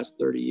in the last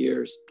 30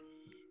 years,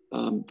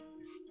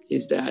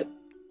 is that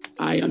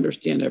I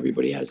understand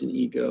everybody has an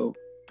ego.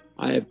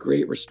 I have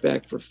great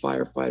respect for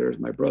firefighters.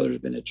 My brother's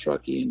been a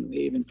truckie in New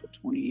Haven for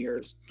 20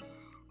 years.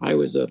 I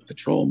was a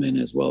patrolman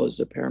as well as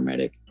a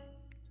paramedic.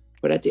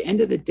 But at the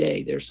end of the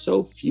day, there's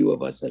so few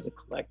of us as a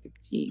collective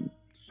team.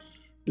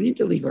 We need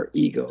to leave our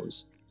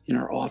egos in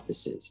our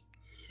offices.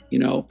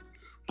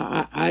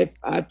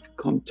 I've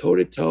come toe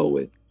to toe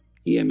with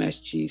EMS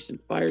chiefs and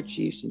fire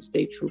chiefs and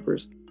state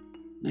troopers.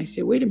 And I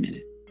say, wait a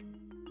minute,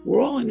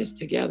 we're all in this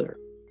together.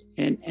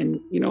 And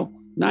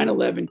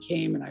 9/11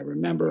 came, and I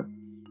remember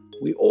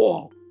we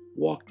all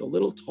walked a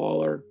little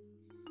taller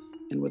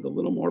and with a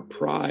little more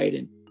pride,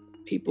 and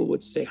people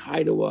would say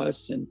hi to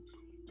us, and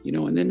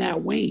then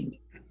that waned.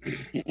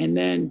 And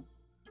then,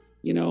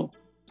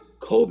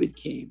 COVID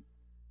came,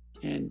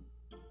 and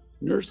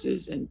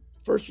nurses and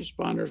first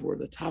responders were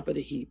the top of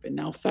the heap. And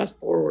now fast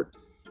forward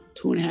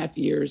 2.5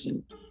 years,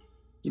 and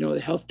the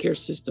healthcare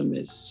system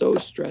is so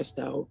stressed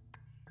out.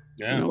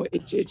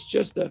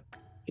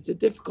 It's a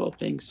difficult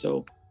thing.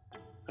 So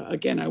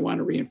again, I want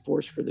to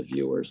reinforce for the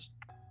viewers,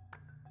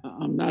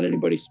 I'm not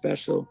anybody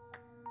special.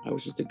 I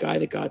was just a guy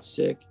that got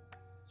sick,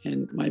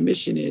 and my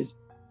mission is,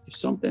 if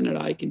something that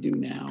I can do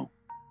now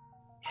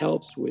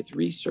helps with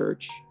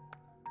research,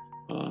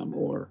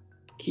 or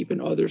keeping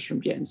others from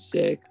getting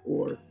sick,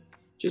 or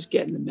just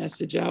getting the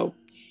message out,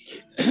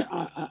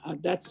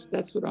 that's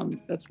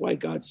why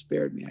God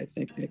spared me, I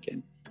think, Nick.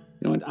 And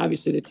and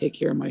obviously to take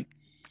care of my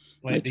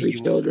my three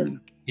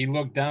children. He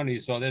looked down and he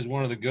saw there's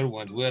one of the good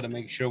ones. We had to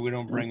make sure we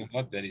don't bring him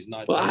up that he's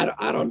not. Well,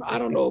 I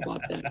don't know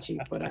about that,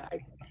 Chief, but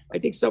I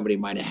think somebody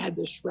might have had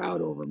the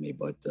shroud over me.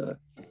 But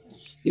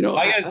you know,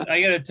 I got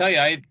to tell you,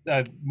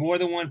 I more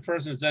than one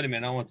person said to me,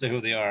 and I won't say who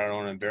they are. I don't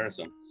want to embarrass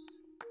them.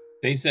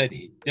 They said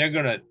they're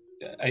gonna.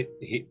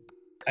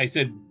 I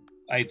said,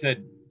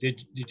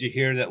 did you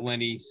hear that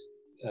Lenny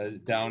is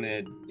down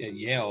at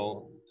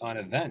Yale on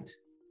event?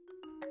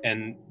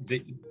 And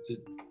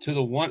to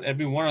the one,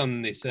 every one of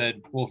them, they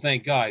said, well,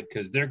 thank God,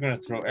 because they're going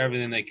to throw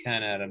everything they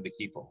can at him to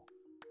keep him.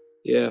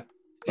 Yeah.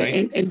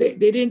 Right? And they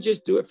didn't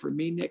just do it for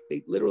me, Nick.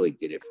 They literally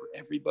did it for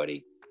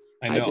everybody.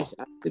 I know.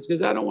 It's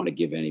because I don't want to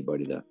give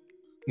anybody the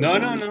no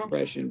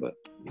impression, but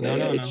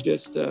it's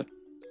just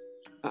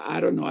I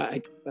don't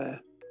know.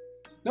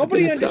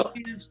 Nobody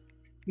understands.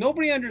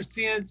 Nobody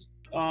understands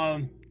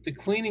the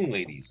cleaning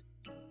ladies,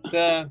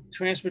 the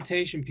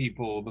transportation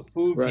people, the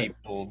food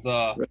people,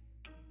 the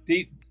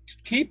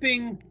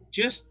keeping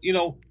just, you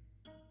know,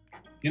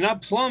 you're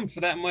not plumbed for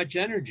that much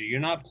energy. You're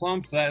not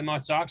plumbed for that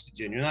much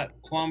oxygen. You're not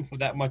plumbed for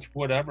that much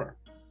whatever.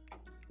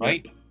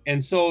 Right.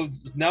 And so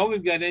now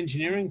we've got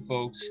engineering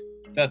folks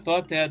that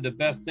thought they had the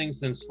best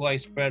things in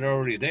sliced bread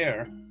already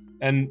there.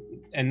 And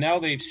now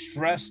they've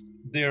stressed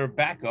their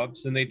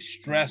backups and they've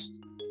stressed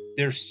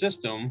their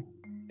system.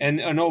 And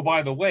oh,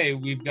 by the way,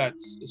 we've got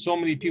so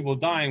many people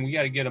dying. We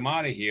got to get them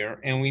out of here.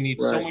 And we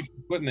need so much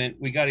equipment.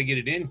 We got to get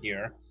it in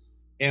here.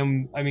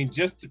 And I mean,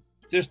 just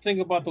think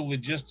about the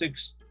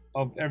logistics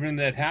of everything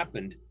that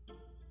happened,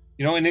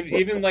 you know, and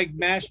even like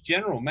Mass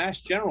General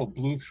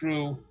blew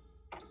through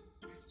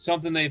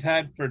something they've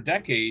had for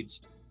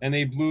decades, and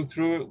they blew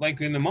through it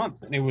like in a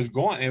month, and it was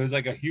gone. It was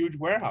like a huge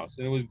warehouse,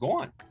 and it was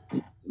gone.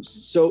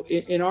 So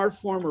in our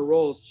former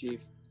roles,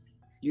 Chief,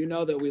 you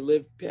know that we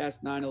lived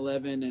past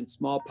 9/11 and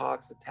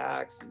smallpox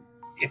attacks and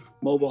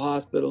mobile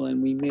hospital,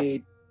 and we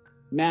made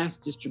mass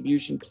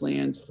distribution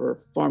plans for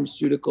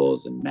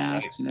pharmaceuticals and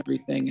masks and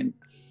everything, and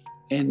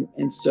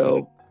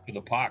so for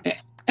the pox,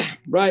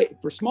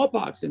 for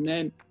smallpox. And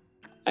then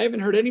I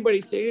haven't heard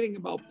anybody say anything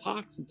about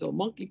pox until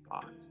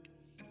monkeypox.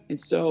 And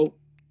so,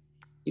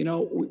 you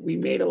know, we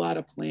made a lot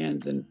of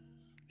plans, and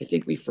I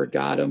think we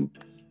forgot them.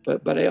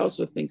 But I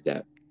also think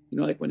that, you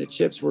know, like when the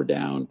chips were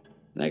down,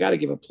 and I got to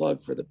give a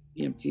plug for the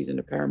EMTs and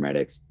the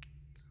paramedics,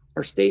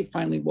 our state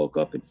finally woke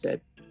up and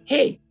said,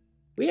 hey,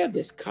 we have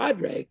this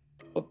cadre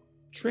of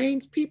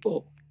trained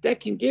people that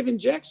can give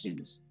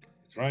injections.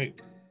 That's right.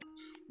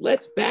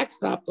 Let's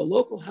backstop the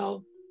local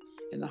health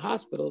and the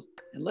hospitals,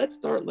 and let's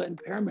start letting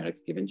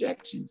paramedics give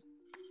injections.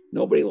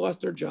 Nobody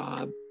lost their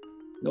job.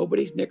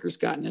 Nobody's knickers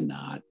got in a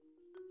knot.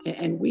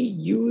 And we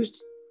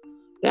used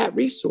that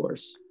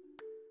resource.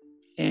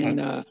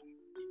 And,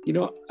 you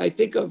know, I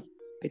think of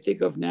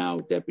now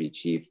Deputy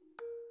Chief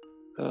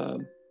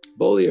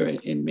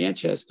Bollier in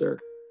Manchester,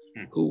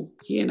 who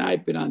he and I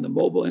have been on the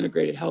Mobile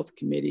Integrated Health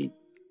Committee,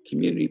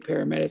 Community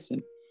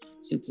Paramedicine,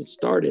 since it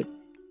started.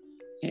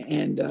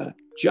 And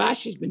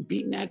Josh has been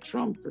beating that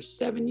drum for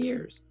 7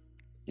 years.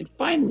 And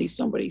finally,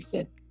 somebody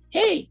said,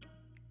 hey,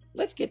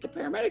 let's get the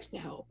paramedics to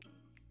help.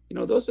 You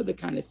know, those are the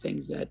kind of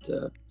things that,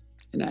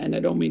 and I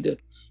don't mean to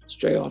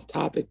stray off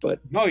topic, but.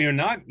 No, you're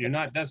not.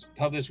 That's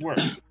how this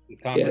works.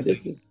 Yeah,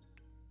 this is.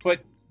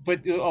 But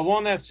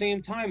along that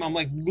same time, I'm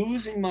like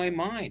losing my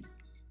mind.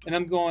 And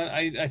I'm going,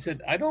 I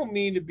said, I don't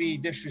mean to be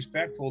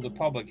disrespectful to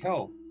public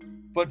health,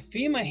 but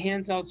FEMA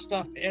hands out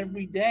stuff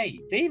every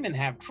day. They even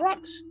have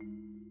trucks,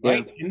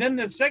 right? Yeah. And then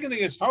the second thing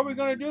is, how are we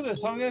going to do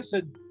this? I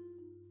said,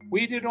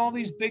 we did all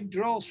these big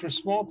drills for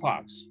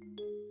smallpox.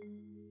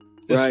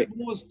 The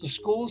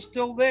school is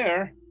still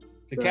there.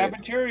 The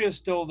cafeteria is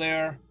still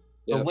there.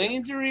 The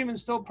lanes are even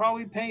still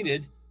probably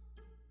painted.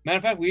 Matter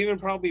of fact, we even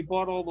probably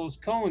bought all those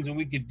cones, and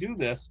we could do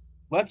this.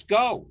 Let's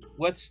go.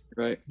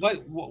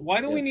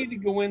 Why do we need to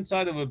go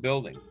inside of a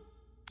building?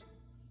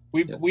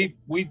 We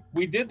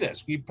did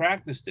this. We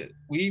practiced it.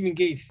 We even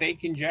gave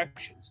fake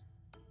injections.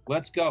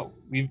 Let's go.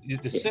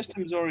 The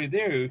system's already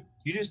there.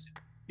 You just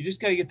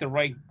got to get the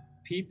right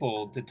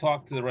people to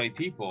talk to the right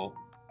people.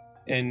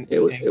 And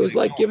it was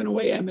like giving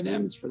away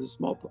M&Ms for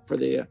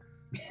the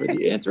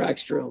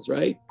anthrax drills,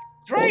 right?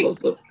 That's right. All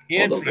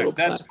those little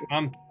plastic.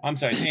 I'm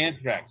sorry,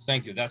 anthrax.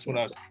 Thank you. That's what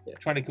I was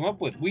trying to come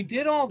up with. We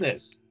did all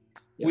this.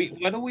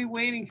 What are we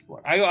waiting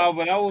for?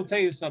 But I will tell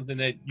you something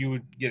that you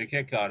would get a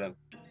kick out of.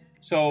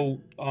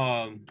 So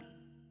I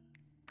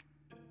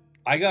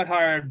got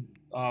hired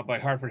by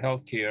Hartford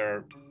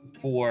Healthcare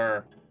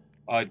for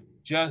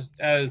just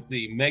as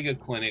the mega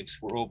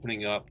clinics were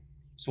opening up.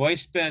 So I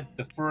spent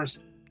the first,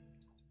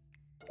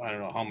 I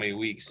don't know how many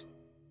weeks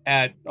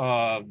at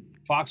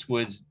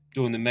Foxwoods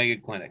doing the mega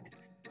clinic,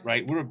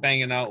 right? We were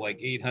banging out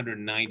like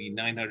 890,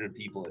 900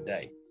 people a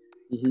day.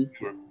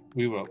 Mm-hmm.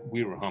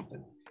 We were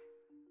humping.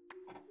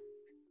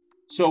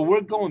 So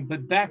we're going,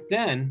 but back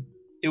then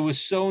it was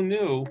so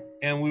new,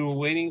 and we were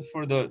waiting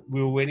for the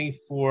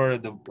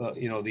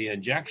the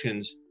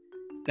injections,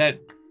 that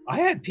I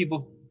had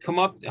people come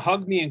up,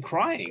 hug me, and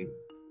crying,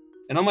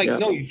 and I'm like,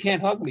 no, you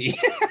can't hug me.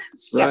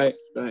 Right.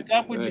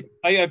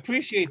 I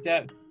appreciate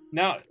that,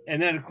 now,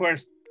 and then of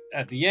course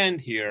at the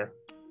end here,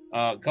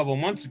 a couple of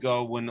months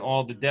ago, when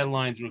all the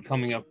deadlines were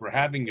coming up for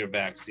having your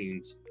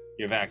vaccines,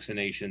 your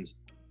vaccinations,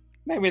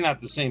 maybe not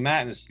the same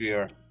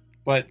atmosphere,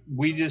 but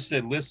we just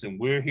said, listen,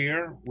 we're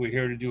here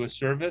to do a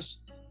service.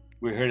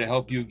 We're here to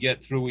help you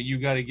get through what you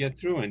got to get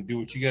through and do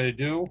what you got to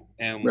do,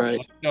 and Right.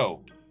 let's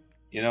go.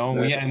 You know,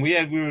 Right.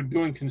 we were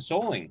doing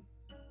consoling.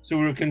 So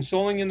we were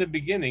consoling in the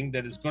beginning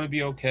that it's going to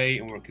be okay,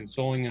 and we're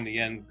consoling in the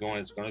end going,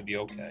 it's going to be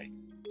okay.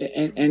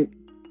 And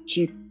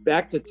Chief,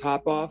 back to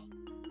Top Off,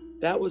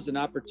 that was an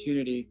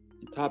opportunity,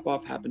 and Top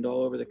Off happened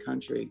all over the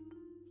country,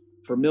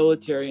 for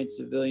military and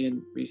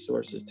civilian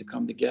resources to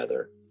come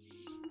together.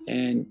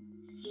 And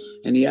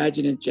the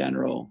adjutant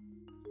general,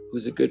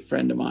 who's a good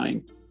friend of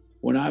mine,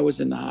 when I was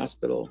in the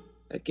hospital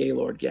at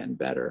Gaylord getting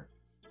better,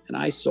 and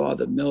I saw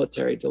the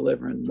military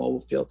delivering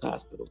mobile field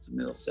hospital to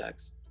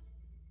Middlesex,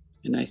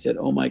 and I said,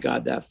 oh my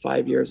God, that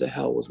 5 years of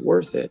hell was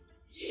worth it.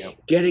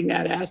 Yep. Getting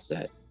that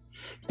asset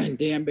in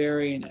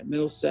Danbury and at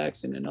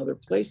Middlesex and in other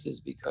places,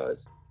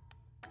 because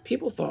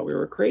people thought we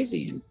were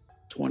crazy in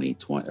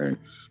 2020 or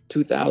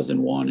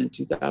 2001 and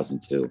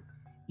 2002.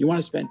 You want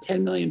to spend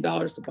 $10 million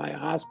to buy a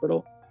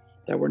hospital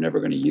that we're never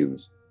going to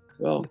use.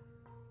 Well,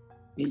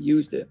 it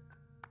used it.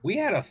 We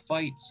had a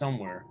fight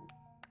somewhere,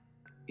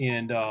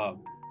 and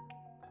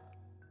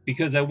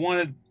because I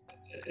wanted,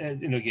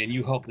 and again,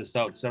 you helped us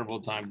out several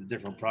times with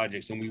different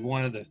projects, and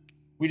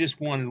we just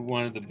wanted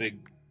one of the big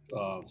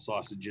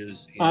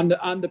sausages on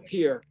the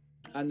pier,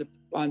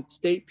 on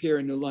State Pier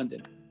in New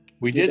London.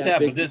 We did that,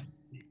 but then,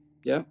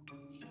 yeah.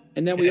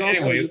 And then we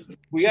anyway, also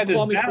we had this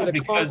battle the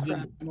because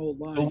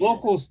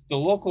the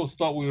locals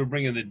thought we were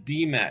bringing the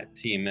DMAT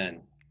team in.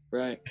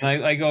 Right.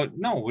 And I go,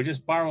 no, we're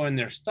just borrowing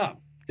their stuff.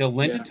 They'll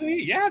lend it to you.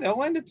 Yeah, they'll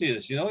lend it to you.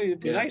 You know,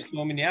 you'd be nice to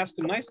them and you ask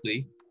them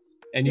nicely,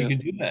 and you can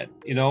do that.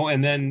 You know,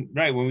 and then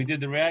when we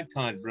did the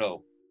RadCon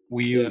drill,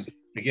 we used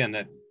again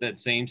that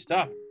same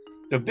stuff.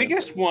 The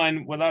biggest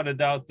one, without a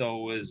doubt, though,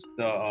 was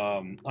the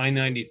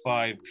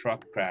I-95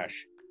 truck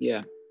crash.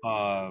 Yeah.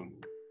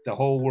 The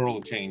whole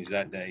world changed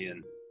that day,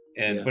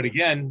 but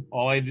again,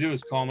 all I had to do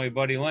is call my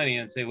buddy Lenny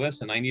and say,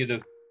 listen, I need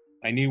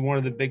one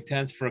of the big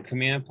tents for a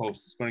command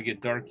post. It's going to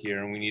get dark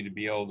here, and we need to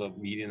be able to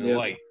meet in the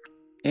light.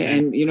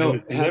 And you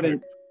know, I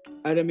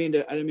didn't mean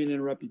to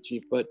interrupt you,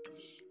 Chief, but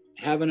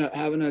having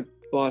a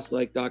boss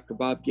like Dr.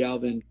 Bob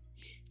Galvin,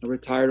 a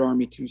retired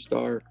Army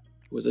 2-star,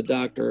 who was a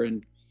doctor,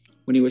 and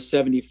when he was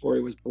 74,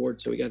 he was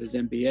bored, so he got his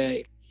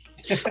MBA.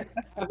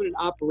 Having an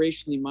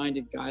operationally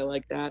minded guy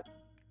like that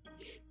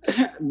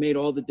made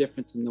all the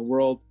difference in the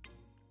world.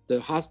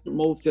 The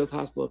mobile field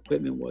hospital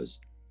equipment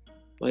was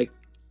like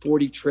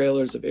 40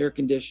 trailers of air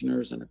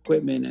conditioners and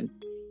equipment. And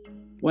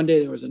one day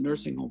there was a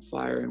nursing home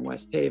fire in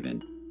West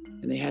Haven,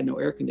 and they had no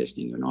air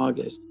conditioning in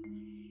August.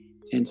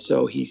 And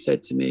so he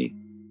said to me,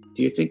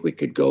 do you think we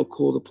could go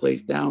cool the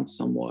place down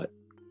somewhat?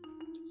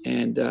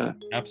 And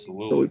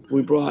absolutely. So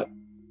we brought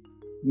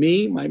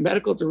me, my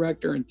medical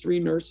director, and 3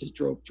 nurses,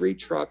 drove 3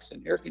 trucks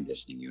and air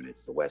conditioning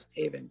units to West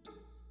Haven,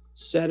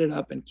 set it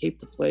up, and kept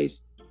the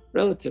place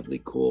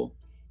relatively cool.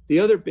 The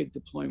other big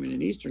deployment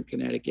in Eastern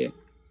Connecticut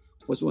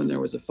was when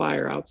there was a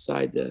fire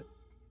outside the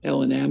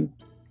L&M.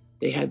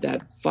 They had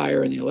that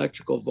fire in the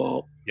electrical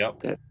vault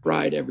that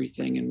fried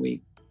everything, and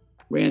we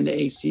ran the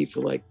AC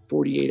for like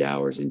 48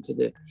 hours into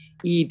the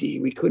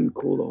ED. We couldn't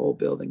cool the whole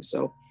building.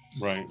 So,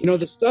 you know,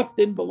 the stuff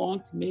didn't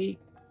belong to me.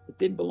 It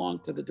didn't belong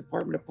to the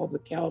Department of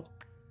Public Health.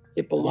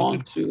 It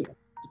belonged to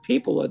the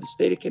people of the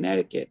state of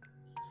Connecticut.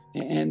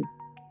 And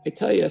I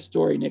tell you a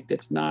story, Nick,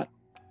 that's not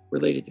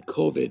related to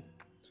COVID,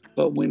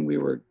 but when we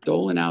were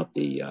doling out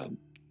the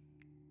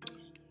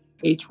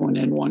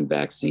H1N1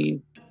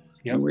 vaccine,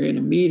 and we were in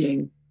a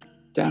meeting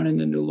down in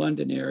the New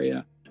London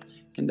area,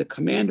 and the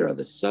commander of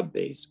the sub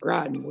base,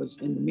 Groton, was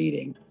in the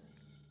meeting.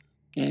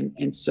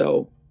 And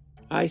so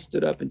I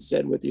stood up and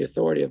said, with the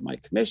authority of my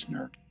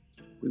commissioner,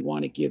 we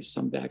want to give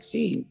some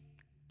vaccine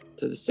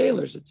to the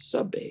sailors at the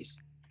sub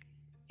base.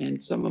 And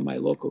some of my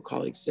local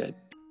colleagues said,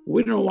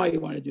 we don't know why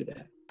you want to do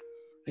that.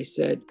 I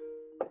said,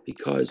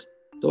 because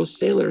those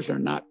sailors are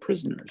not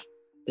prisoners.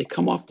 They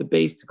come off the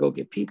base to go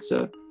get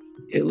pizza.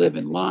 They live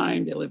in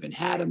Lyme, they live in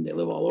Haddam, they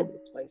live all over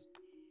the place.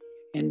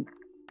 And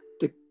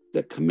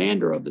the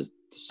commander of the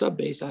sub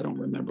base, I don't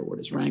remember what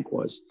his rank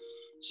was,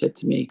 said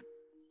to me,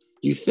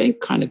 you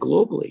think kind of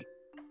globally.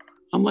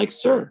 I'm like,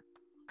 sir,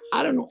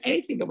 I don't know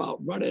anything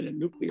about running a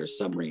nuclear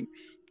submarine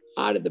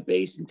out of the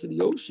base into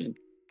the ocean.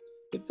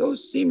 If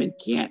those seamen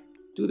can't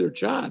do their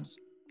jobs,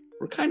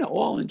 we're kind of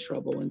all in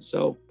trouble. And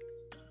so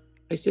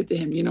I said to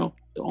him, you know,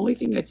 the only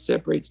thing that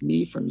separates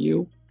me from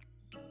you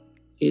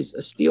is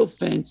a steel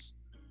fence,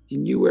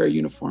 and you wear a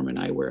uniform and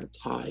I wear a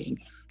tie. And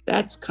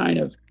that's kind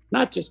of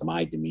not just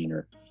my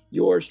demeanor,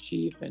 yours,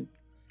 Chief, and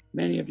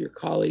many of your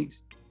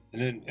colleagues.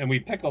 And we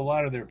pick a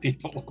lot of their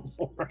people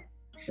for.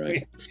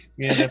 Right.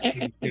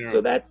 And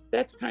so that's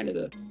kind of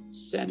the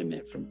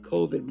sentiment from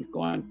COVID. We've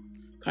gone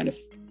kind of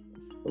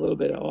a little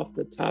bit off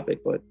the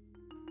topic, but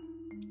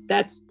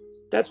that's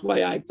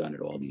why I've done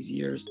it all these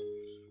years.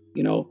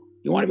 You know,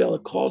 you want to be able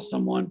to call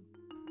someone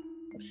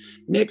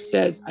Nick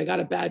says, I got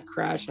a bad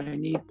crash. I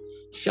need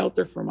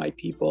shelter for my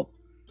people.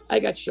 I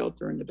got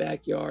shelter in the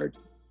backyard.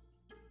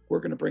 We're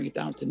going to bring it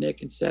down to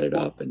Nick and set it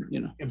up. And, you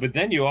know. Yeah, but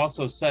then you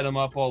also set them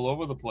up all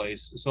over the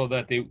place so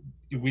that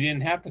we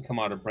didn't have to come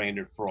out of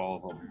Brainerd for all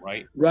of them,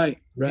 right? Right.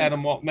 We had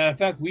them all. Matter of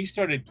fact, we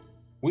started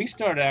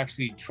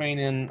actually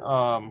training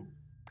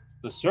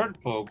the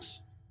CERT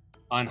folks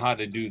on how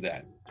to do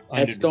that.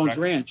 At Stone's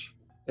Ranch.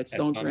 At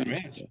Stone's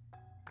Ranch.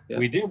 Yeah.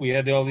 We did. We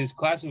had all these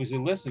classes. We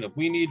said, listen, if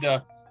we need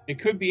it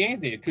could be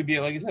anything. It could be,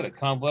 like I said, a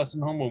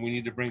convalescent home where we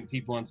need to bring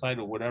people inside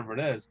or whatever it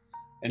is.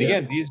 And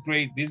again, these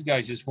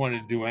guys just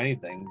wanted to do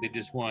anything. They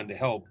just wanted to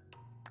help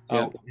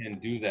out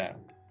and do that.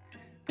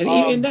 And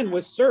even then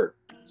with CERT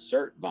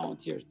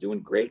volunteers doing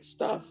great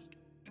stuff.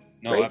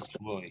 No,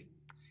 absolutely. Stuff.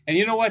 And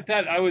you know what?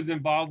 That I was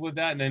involved with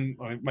that. And then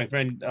my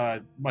friend,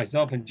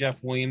 myself and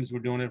Jeff Williams were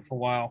doing it for a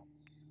while.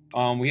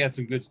 We had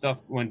some good stuff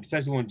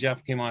especially when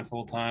Jeff came on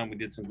full time. We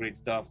did some great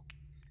stuff.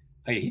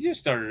 Hey, he just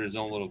started his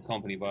own little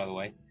company, by the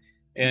way.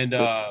 And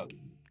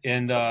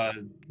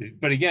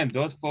but again,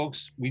 those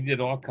folks, we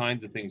did all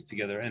kinds of things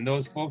together, and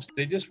those folks,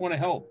 they just want to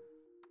help.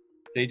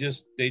 They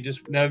just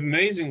now,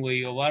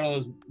 amazingly, a lot of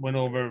those went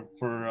over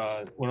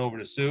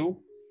to Sue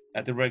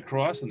at the Red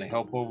Cross, and they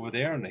help over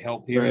there, and they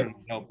help here, and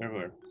they help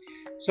everywhere.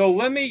 So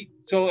if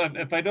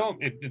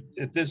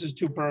this is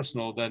too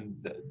personal, then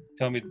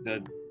tell me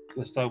that.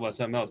 Let's talk about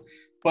something else.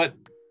 But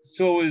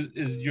so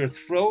is your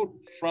throat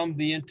from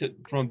being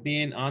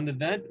on the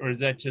vent, or is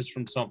that just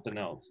from something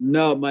else?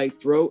 No, my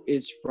throat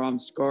is from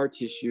scar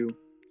tissue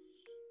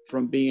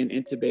from being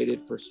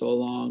intubated for so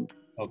long.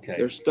 Okay.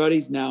 There's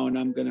studies now, and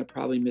I'm going to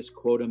probably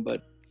misquote them,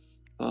 but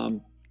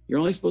you're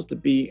only supposed to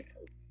be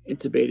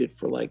intubated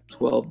for like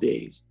 12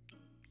 days.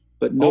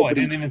 But I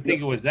didn't even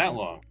think it was that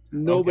long.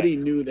 Nobody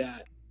knew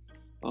that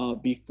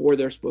before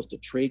they're supposed to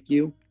trach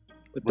you.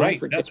 But don't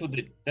forget,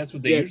 that's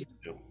what they used to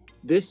do.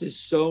 This was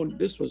so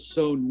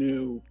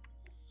new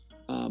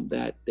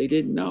that they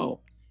didn't know.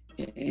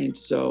 And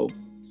so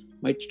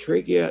my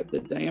trachea,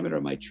 the diameter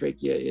of my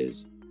trachea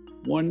is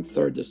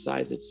 1/3 the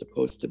size it's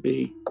supposed to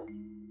be.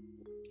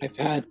 I've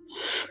had,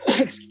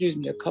 a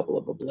couple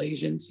of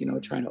ablations,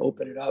 trying to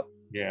open it up.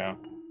 Yeah.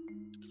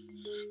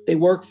 They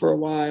work for a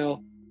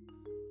while.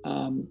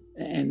 And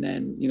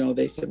then,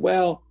 they said,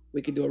 well,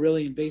 we can do a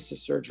really invasive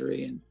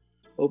surgery and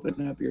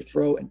open up your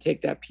throat and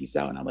take that piece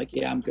out. And I'm like,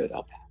 yeah, I'm good.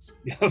 I'll pass.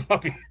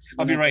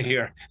 I'll be right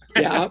here.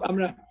 Yeah, I'm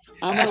gonna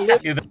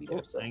live.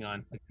 Hang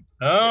on.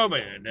 Oh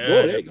man,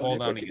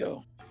 hold on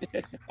again.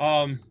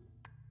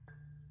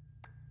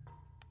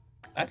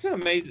 That's an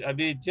amazing. I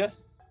mean,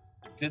 it's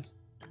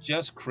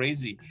just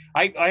crazy.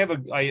 I have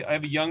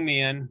a young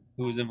man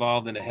who was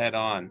involved in a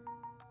head-on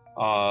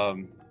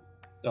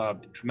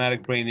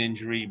traumatic brain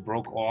injury,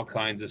 broke all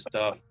kinds of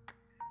stuff.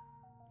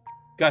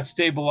 Got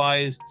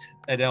stabilized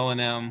at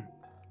L&M.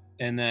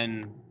 And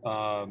then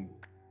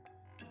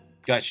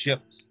got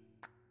shipped.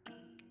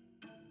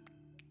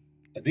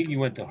 I think he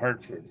went to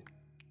Hartford.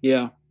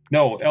 Yeah.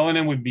 No,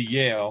 L&M would be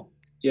Yale.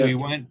 So he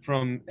went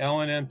from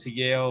L&M to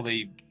Yale.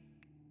 They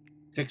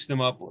fixed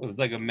him up. It was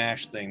like a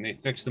MASH thing. They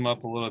fixed him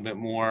up a little bit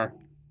more.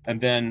 And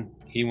then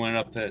he went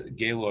up to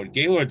Gaylord.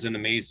 Gaylord's an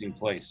amazing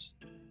place.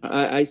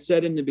 I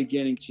said in the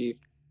beginning, Chief,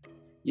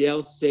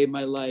 Yale saved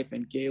my life,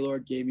 and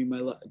Gaylord gave me my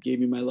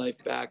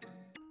life back.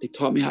 They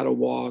taught me how to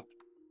walk.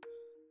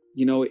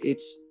 I'm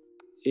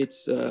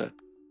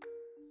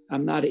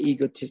not an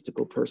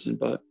egotistical person,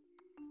 but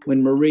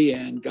when Maria,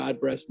 and God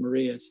bless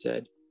Maria, she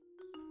said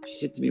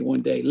to me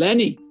one day,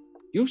 Lenny,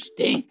 you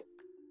stink.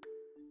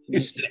 And I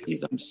said,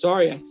 I'm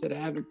sorry. I said, I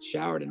haven't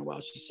showered in a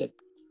while. She said,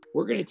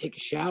 we're going to take a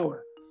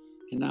shower.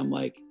 And I'm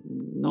like,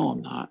 no,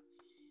 I'm not.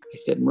 I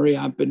said, Maria,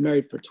 I've been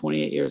married for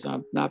 28 years.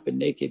 I've not been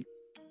naked in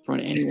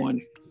front of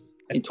anyone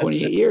in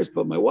 28 years,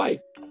 but my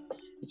wife.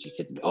 And she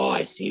said to me, oh,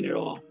 I seen it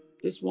all.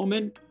 This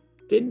woman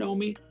didn't know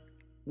me.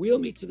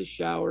 Wheeled me to the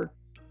shower,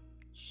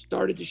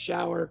 started the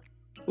shower,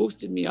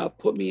 boosted me up,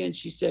 put me in.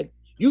 She said,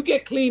 you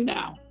get clean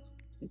now.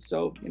 And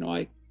so,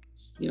 I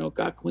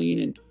got clean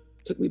and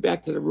took me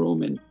back to the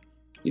room. And,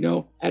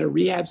 at a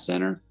rehab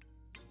center,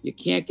 you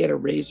can't get a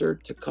razor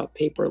to cut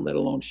paper, let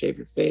alone shave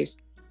your face.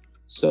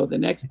 So the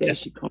next day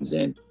she comes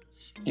in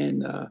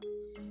and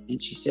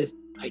she says,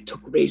 I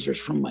took razors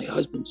from my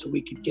husband so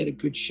we could get a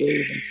good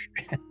shave.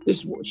 And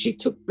she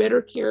took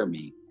better care of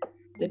me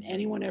than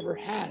anyone ever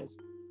has.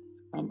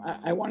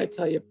 I want to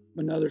tell you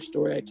another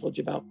story. I told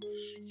you about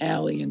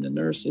Allie and the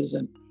nurses,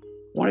 and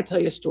I want to tell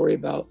you a story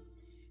about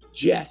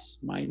Jess,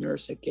 my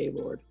nurse at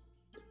Gaylord.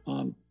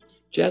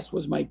 Jess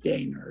was my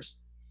day nurse,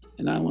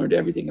 and I learned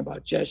everything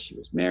about Jess. She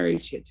was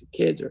married. She had 2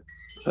 kids. Her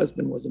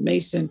husband was a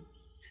Mason.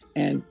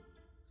 And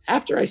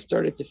after I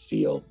started to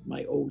feel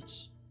my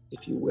oats,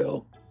 if you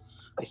will,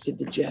 I said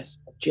to Jess,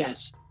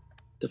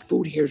 the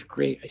food here is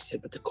great. I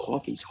said, but the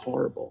coffee's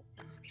horrible.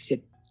 I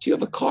said, do you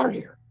have a car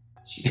here?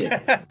 She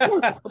said,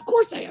 of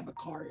course I have a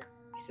car here.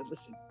 I said,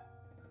 listen,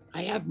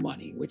 I have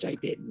money, which I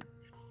didn't.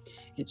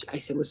 And I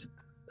said, listen,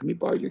 let me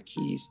borrow your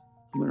keys.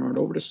 I'm going to run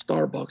over to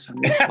Starbucks on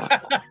Route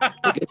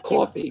 5 to get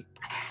coffee,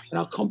 and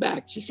I'll come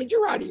back. She said,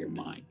 you're out of your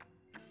mind.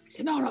 I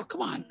said, no,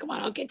 come on,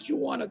 I'll get you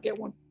one. I'll get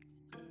one.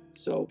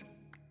 So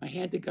I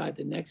hand to God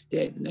the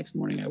next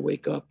morning I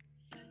wake up,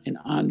 and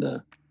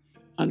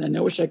and I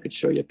wish I could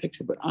show you a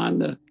picture, but on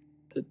the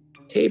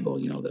table,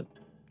 the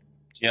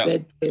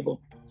bed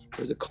table, there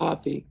was a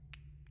coffee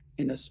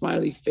and a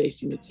smiley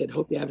face, and it said,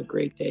 hope you have a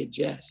great day,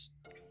 Jess.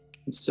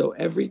 And so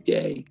every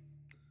day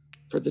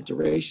for the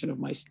duration of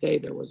my stay,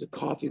 there was a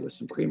coffee with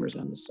some creamers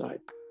on the side.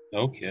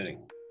 No kidding.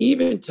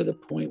 Even to the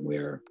point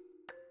where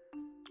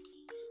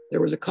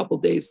there was a couple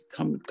days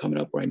coming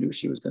up where I knew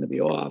she was going to be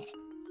off.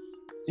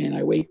 And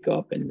I wake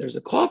up and there's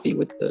a coffee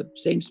with the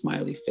same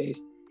smiley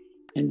face.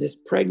 And this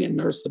pregnant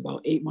nurse,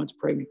 about 8 months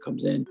pregnant,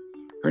 comes in.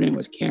 Her name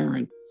was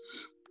Karen.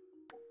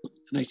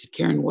 And I said,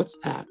 Karen, what's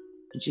that?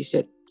 And she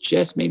said,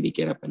 Jess made me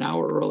get up an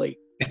hour early,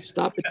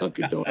 stop at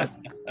Dunkin' Donuts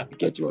to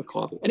get you a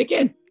coffee. And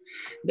again,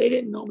 they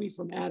didn't know me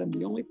from Adam.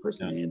 The only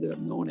person they ended up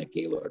knowing at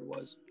Gaylord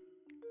was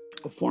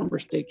a former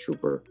state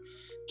trooper,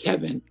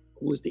 Kevin,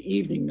 who was the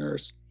evening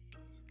nurse.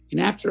 And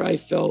after I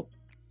felt,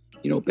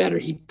 better,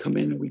 he'd come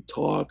in and we'd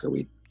talk, or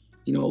we'd,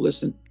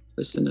 listen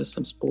to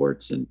some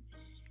sports. And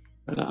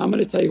I'm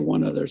going to tell you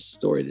one other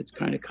story that's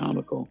kind of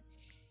comical.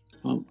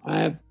 I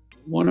have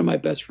one of my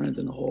best friends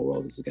in the whole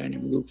world is a guy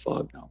named Lou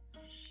Fogno.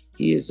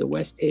 He is a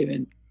West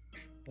Haven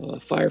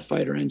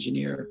firefighter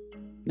engineer,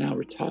 now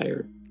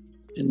retired.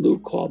 And Lou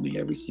called me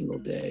every single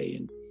day,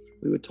 and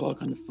we would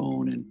talk on the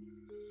phone.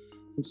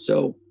 And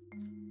so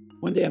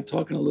one day I'm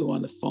talking to Lou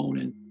on the phone,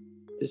 and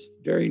this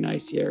very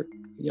nice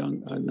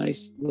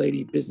nice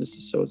lady, business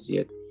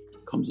associate,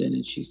 comes in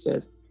and she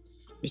says,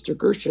 Mr.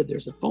 Guercia,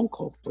 there's a phone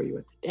call for you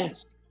at the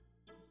desk.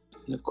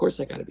 And of course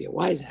I got to be a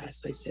wise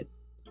ass. I said,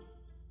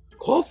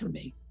 call for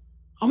me?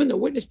 I'm in the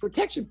witness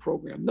protection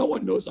program. No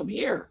one knows I'm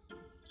here.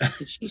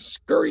 And she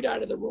scurried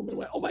out of the room and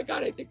went, oh my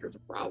God, I think there's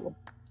a problem.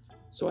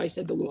 So I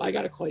said to Lou, I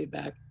got to call you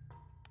back.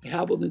 I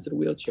hobbled into the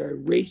wheelchair. I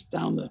raced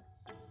down the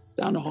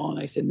hall, and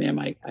I said, ma'am,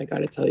 I got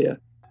to tell you,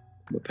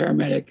 I'm a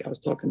paramedic. I was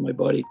talking to my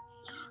buddy.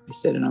 I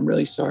said, and I'm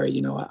really sorry,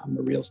 I'm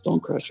a real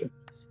stone crusher.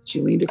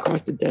 She leaned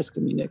across the desk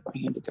at me, Nick, my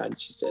hand to God, and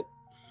she said,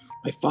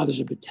 my father's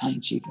a battalion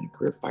chief in a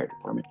career fire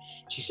department.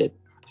 She said,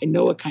 I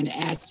know what kind of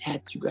ass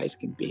hats you guys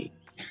can be.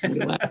 And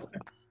we laughed.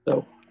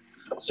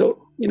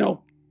 So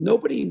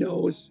nobody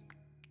knows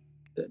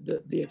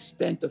the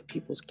extent of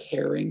people's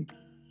caring,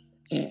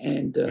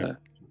 and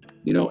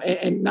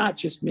not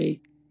just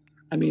me.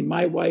 I mean,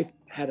 my wife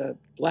had a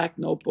black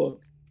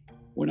notebook.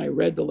 When I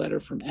read the letter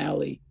from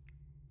Allie,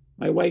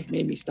 my wife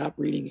made me stop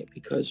reading it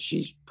because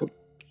she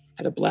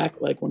had a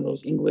black, like one of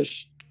those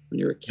English when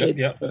you're a kid.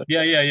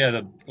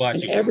 The black.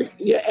 And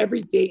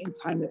every date and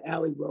time that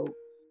Allie wrote,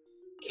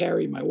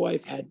 Carrie, my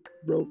wife,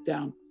 wrote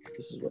down,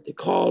 this is what they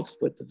called,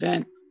 split the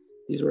vent.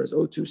 These were his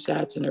O2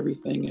 sats and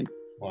everything. And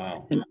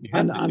wow.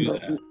 And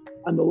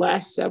on the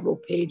last several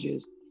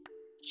pages,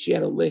 she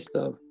had a list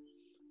of,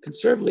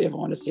 conservatively, I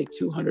want to say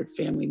 200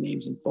 family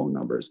names and phone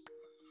numbers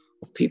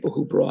of people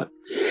who brought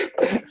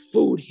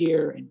food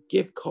here and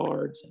gift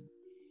cards and,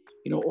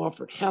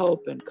 offered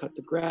help and cut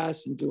the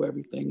grass and do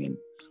everything.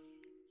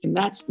 And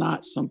that's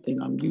not something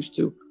I'm used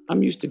to.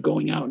 I'm used to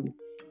going out and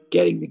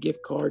getting the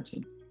gift cards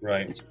and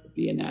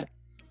being that.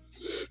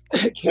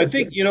 I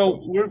think,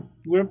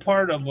 we're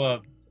part of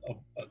a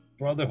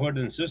brotherhood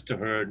and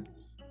sisterhood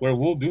where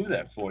we'll do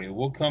that for you.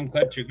 We'll come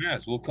cut your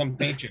grass. We'll come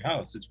paint your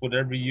house. It's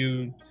whatever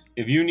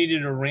if you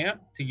needed a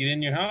ramp to get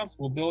in your house,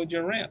 we'll build you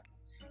a ramp,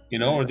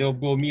 or they'll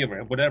build me a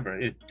ramp,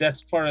 whatever.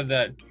 That's part of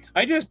that.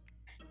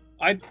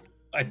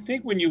 I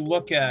think when you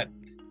look at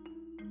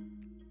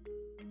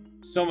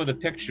some of the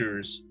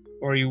pictures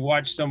or you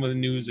watch some of the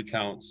news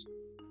accounts,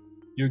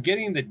 you're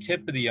getting the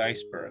tip of the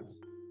iceberg.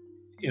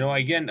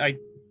 Again,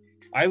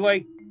 I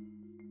like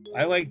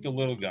the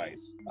little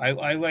guys.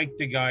 I like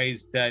the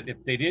guys that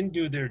if they didn't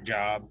do their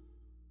job,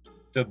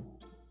 the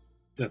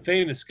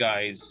famous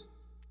guys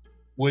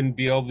wouldn't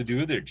be able to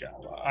do their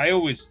job. I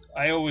always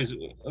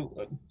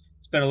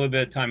spend a little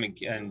bit of time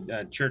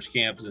in church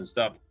camps and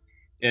stuff.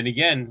 And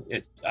again,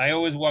 I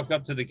always walk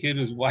up to the kid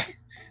who's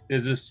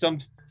there's some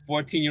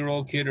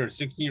 14-year-old kid or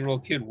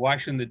 16-year-old kid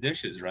washing the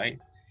dishes, right?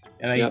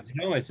 And I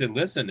tell him, I said,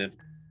 listen, if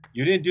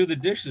you didn't do the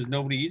dishes,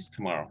 nobody eats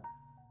tomorrow.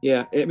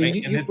 Yeah, I mean,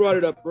 you brought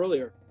it up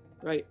earlier,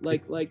 right?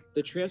 Like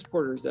the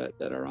transporters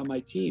that are on my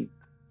team.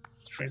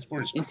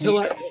 Transporters.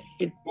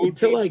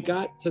 Until I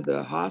got to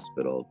the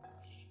hospital,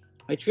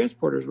 my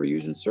transporters were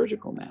using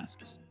surgical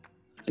masks,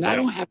 and I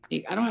don't have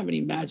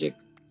any magic.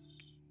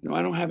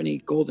 I don't have any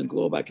Golden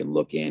Globe I can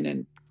look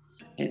in,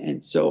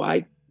 and so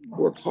I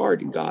worked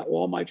hard and got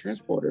all my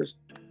transporters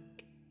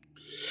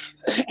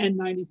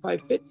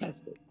N95 fit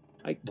tested.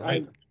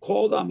 I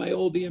called on my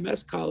old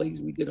EMS colleagues.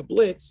 We did a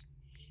blitz,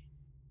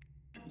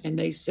 and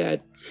they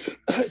said,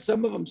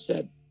 some of them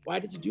said, why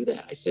did you do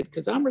that? I said,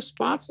 because I'm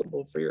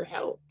responsible for your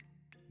health.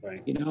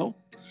 Right.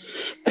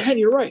 And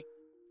you're right.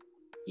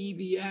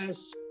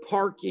 EVS,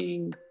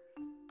 parking,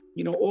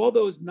 all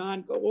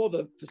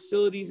the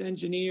facilities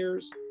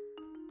engineers,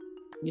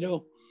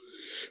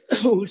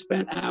 who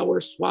spent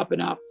hours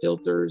swapping out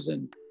filters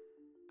and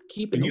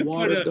keeping the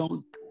water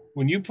going.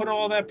 when you put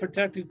all that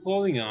protective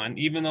clothing on,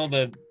 even though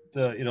the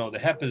the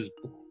HEPA's,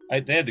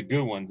 they had the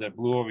good ones that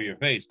blew over your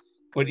face,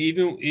 but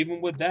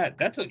even with that,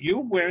 you're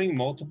wearing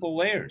multiple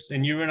layers,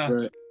 and you're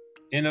Right.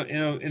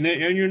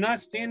 and you're not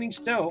standing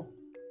still.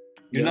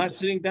 You're Yeah. not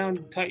sitting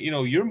down tight.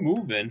 You're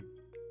moving.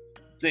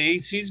 The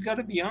AC's got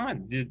to be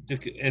on. The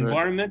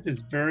environment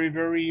is very,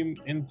 very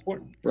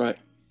important. Right.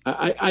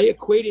 I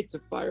equate it to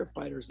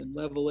firefighters in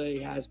level A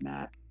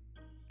hazmat.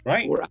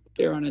 Right. We're out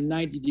there on a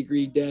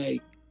 90-degree day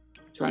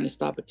trying to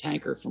stop a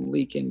tanker from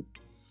leaking,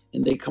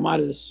 and they come out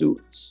of the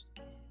suits,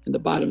 and the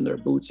bottom of their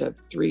boots have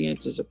 3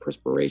 inches of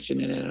perspiration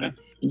in it.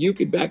 And you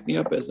could back me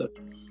up as a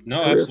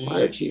career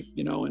fire chief,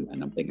 and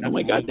I'm thinking, oh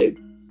my God, they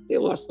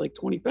lost like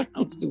 20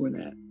 pounds doing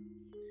that.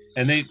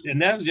 And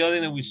that was the other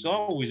thing that we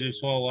saw. We just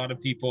saw a lot of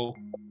people.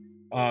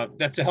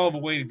 That's a hell of a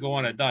way to go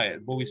on a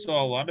diet, but we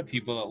saw a lot of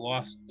people that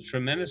lost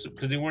tremendous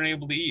because they weren't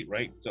able to eat.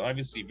 Right. So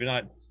obviously, if you're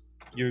not,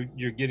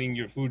 you're getting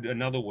your food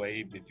another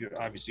way. If you're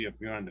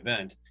on the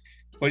vent,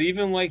 but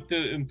even like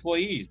the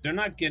employees, they're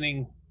not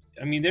getting.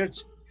 I mean,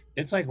 it's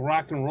like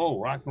rock and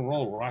roll. Right.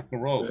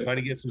 Try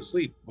to get some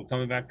sleep. We're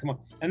coming back tomorrow,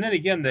 and then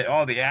again,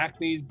 all the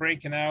acne is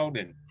breaking out,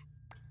 and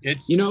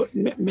it's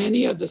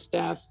many of the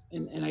staff,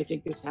 and I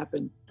think this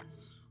happened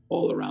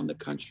all around the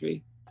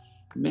country.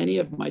 Many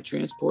of my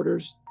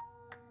transporters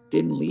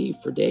didn't leave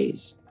for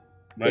days.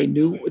 Right. They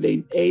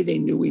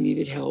knew we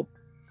needed help.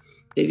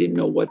 They didn't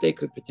know what they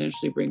could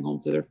potentially bring home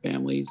to their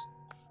families.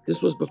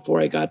 This was before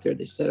I got there.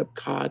 They set up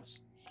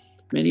cots.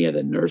 Many of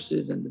the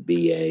nurses and the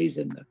BAs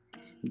and the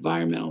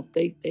environmentals,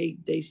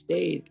 they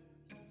stayed.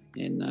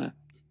 And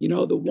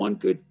the one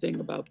good thing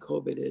about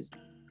COVID is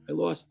I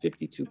lost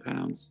 52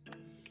 pounds.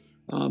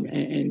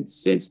 And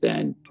since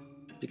then,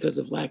 because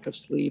of lack of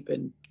sleep,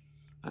 and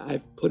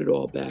I've put it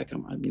all back.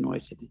 I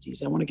said,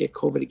 geez, I want to get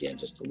COVID again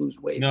just to lose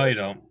weight. No, you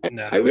don't.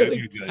 No, I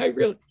really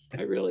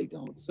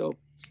don't. So,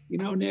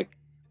 Nick,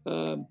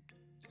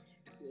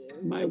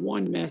 my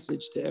one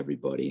message to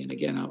everybody, and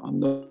again,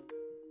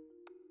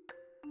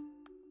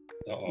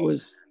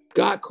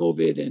 got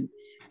COVID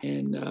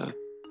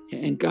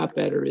and got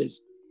better,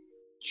 is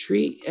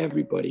treat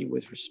everybody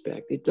with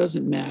respect. It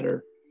doesn't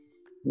matter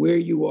where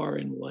you are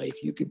in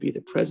life. You could be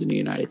the president of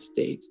the United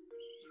States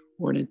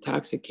or an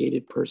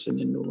intoxicated person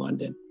in New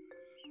London.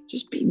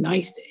 Just be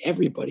nice to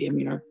everybody. I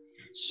mean,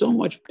 so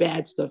much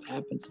bad stuff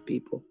happens to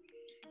people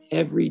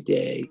every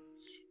day.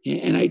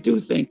 And I do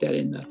think that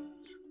in the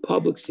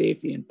public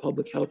safety and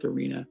public health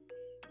arena,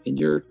 and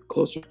you're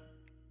closer,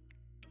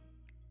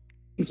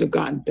 things have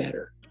gotten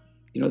better.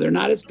 They're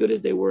not as good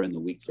as they were in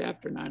the weeks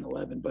after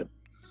 9/11, but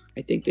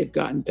I think they've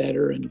gotten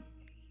better. And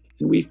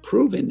we've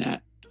proven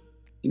that,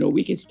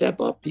 we can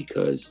step up,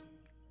 because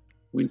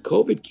when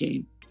COVID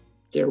came,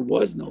 there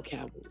was no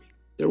cavalry.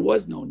 There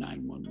was no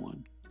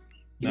 911.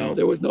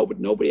 There was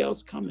nobody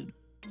else coming.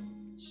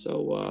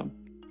 So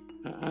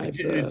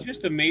it's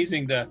just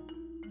amazing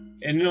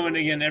and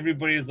again,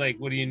 everybody is like,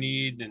 what do you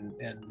need? And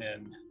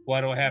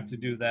why do I have to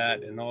do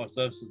that? And all this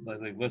stuff.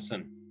 Like,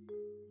 listen,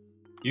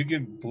 you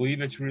can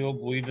believe it's real,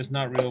 believe it's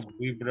not real,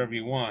 believe whatever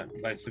you want.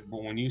 But I said,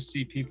 but when you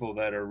see people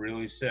that are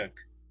really sick,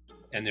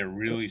 and they're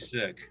really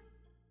sick,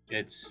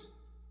 it'll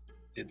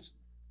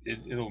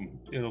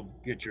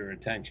get your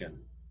attention.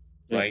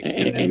 Right.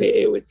 And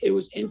it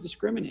was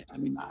indiscriminate. I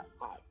mean,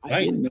 I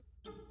didn't know.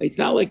 It's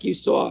not like you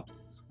saw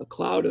a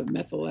cloud of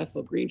methyl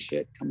ethyl green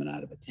shit coming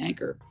out of a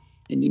tanker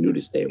and you knew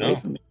to stay away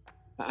from it.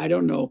 I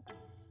don't know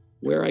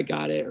where I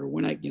got it or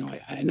when I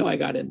know I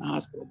got it in the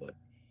hospital, but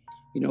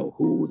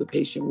who the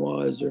patient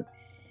was, or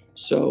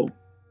so,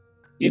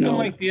 even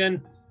like the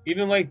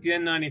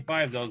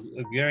N95s, I was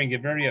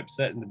get very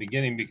upset in the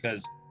beginning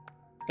because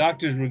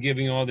doctors were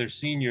giving all their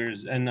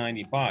seniors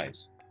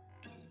N95s.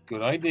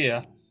 Good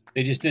idea.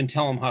 They just didn't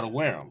tell them how to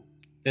wear them.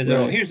 They said,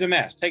 "Oh, here's a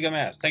mask. Take a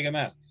mask. Take a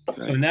mask." Right.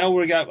 So now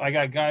I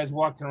got guys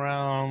walking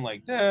around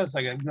like this.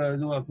 I got guys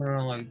walking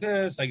around like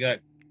this.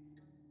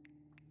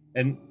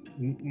 And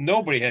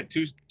nobody had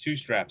two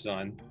straps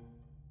on.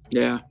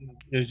 Yeah.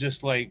 It was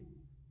just like,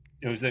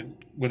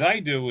 what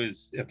I do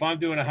is, if I'm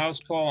doing a house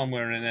call, I'm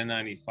wearing an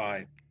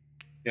N95.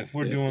 If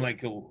we're doing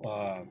like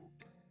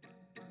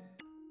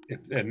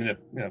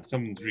if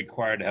someone's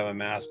required to have a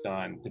mask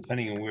on,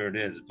 depending on where it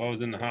is. If I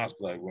was in the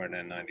hospital, I'd wear an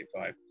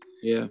N95.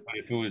 Yeah. But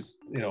if it was,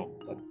 a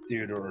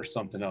theater or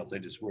something else, I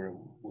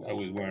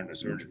was wearing a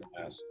surgical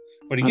mask.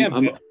 But again,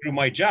 through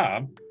my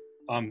job,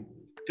 I'm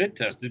fit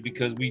tested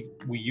because we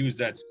use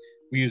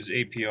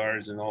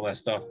APRs and all that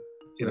stuff,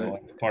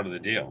 like part of the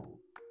deal.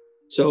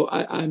 So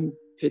I'm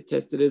fit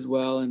tested as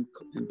well, and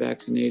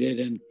vaccinated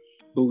and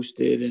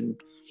boosted,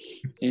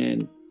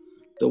 and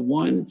the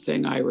one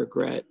thing I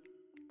regret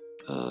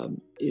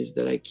is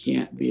that I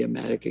can't be a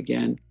medic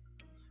again.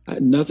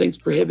 Nothing's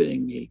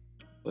prohibiting me,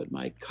 but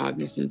my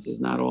cognizance is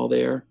not all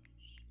there,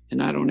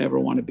 and I don't ever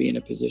want to be in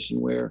a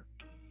position where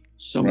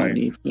someone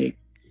needs me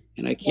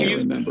and I can't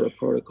remember a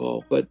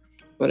protocol. But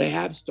I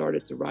have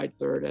started to ride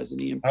third as an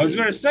EMT. I was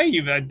going to say,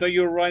 I thought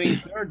you were riding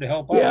third to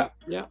help out.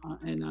 Yeah,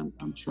 and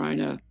I'm trying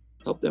to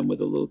help them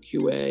with a little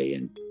QA,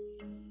 and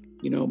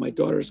My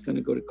daughter's going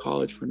to go to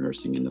college for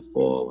nursing in the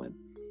fall, and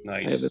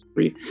Nice. I have a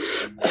free.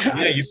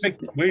 Yeah, you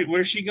picked.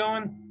 Where's she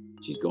going?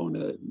 She's going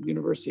to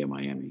University of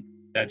Miami.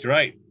 That's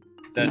right.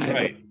 That's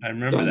right. I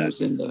remember son that.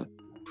 was in the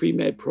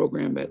pre-med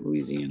program at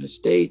Louisiana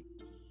State.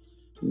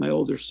 My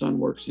older son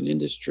works in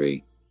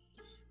industry.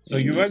 So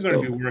you are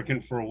going to be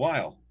working for a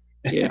while.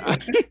 Yeah,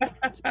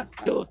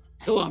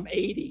 till I'm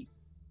 80.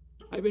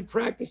 I've been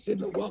practicing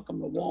the welcome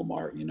to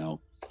Walmart.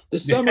 The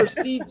summer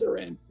seeds are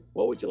in.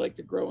 What would you like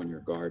to grow in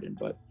your garden?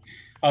 But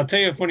I'll tell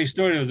you a funny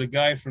story. There was a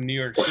guy from New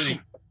York City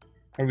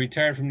who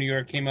retired from New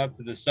York, came up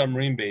to the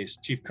submarine base,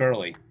 Chief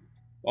Curley.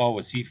 Oh,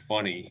 was he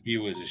funny? He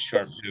was a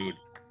sharp dude.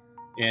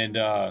 And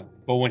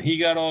but when he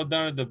got all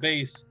done at the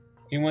base,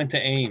 he went to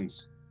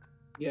Ames.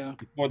 Yeah.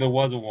 Before there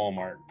was a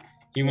Walmart.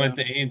 He went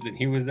to Ames, and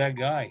he was that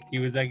guy. He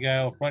was that guy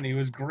out front. He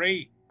was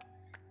great.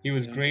 He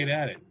was great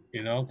at it,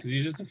 because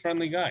he's just a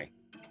friendly guy.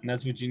 And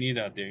that's what you need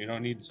out there. You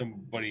don't need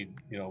somebody,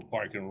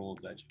 barking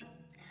rules at you.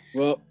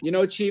 Well,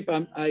 Chief,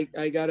 I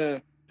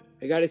gotta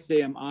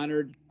say I'm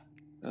honored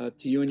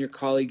to you and your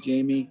colleague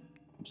Jamie.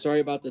 I'm sorry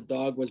about the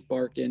dog was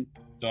barking.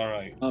 It's all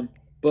right.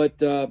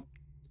 But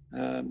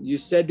you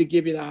said to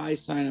give you the high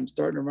sign. I'm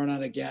starting to run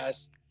out of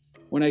gas.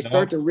 When I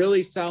start to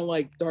really sound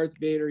like Darth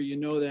Vader, you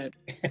know that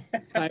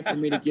it's time for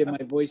me to give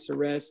my voice a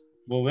rest.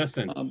 Well,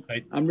 listen,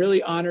 I'm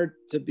really honored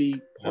to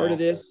be part of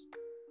this,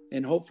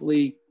 and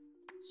hopefully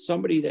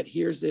somebody that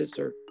hears this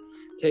or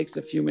takes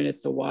a few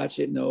minutes to watch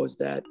it knows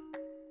that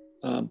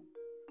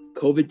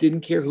COVID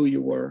didn't care who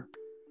you were,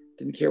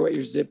 didn't care what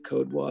your zip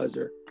code was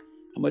or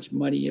how much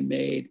money you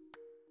made.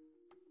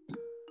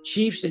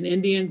 Chiefs and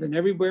Indians and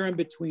everywhere in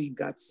between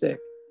got sick,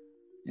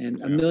 and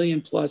 1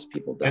 million plus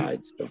people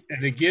died.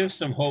 And it gives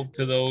some hope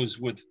to those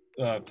with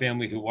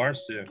family who are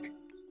sick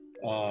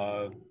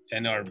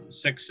and are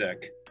sick,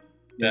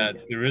 that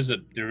there is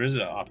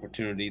an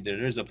opportunity,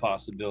 there is a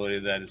possibility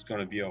that it's going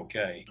to be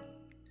okay.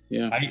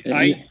 Yeah,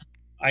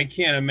 I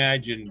can't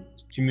imagine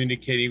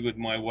communicating with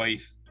my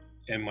wife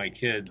and my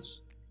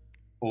kids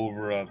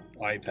over an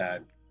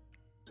iPad.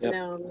 Yep.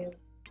 No.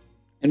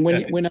 And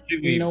when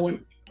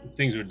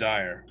things are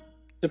dire.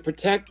 To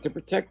protect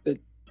the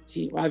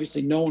team,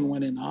 obviously no one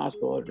went in the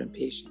hospital other than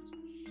patients,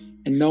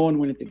 and no one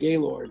went into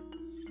Gaylord,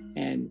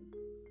 and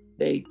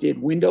they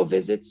did window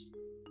visits.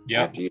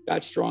 Yeah. After you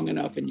got strong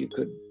enough and you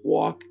could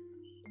walk,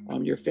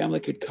 your family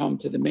could come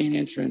to the main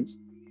entrance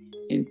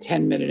in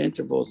 10-minute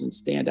intervals and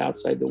stand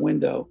outside the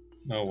window.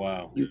 Oh,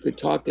 wow. You could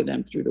talk to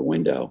them through the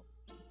window,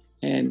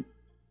 and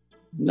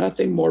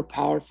nothing more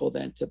powerful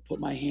than to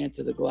put my hand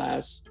to the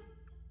glass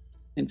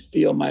and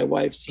feel my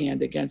wife's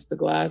hand against the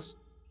glass.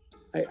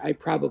 I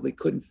probably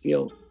couldn't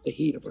feel the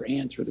heat of her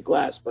hand through the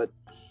glass,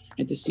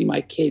 and to see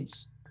my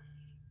kids,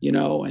 and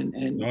oh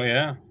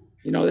yeah,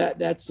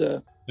 that's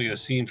like a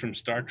scene from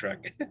Star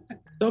Trek.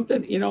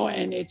 Something,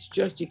 and it's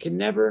just, you can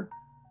never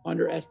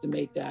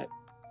underestimate that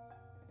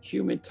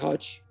human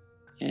touch,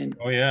 and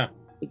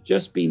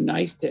just be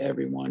nice to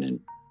everyone. And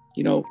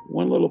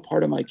one little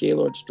part of my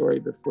Gaylord story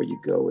before you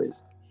go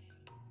is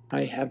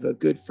I have a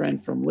good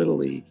friend from Little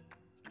League,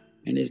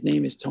 and his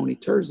name is Tony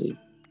Terzi,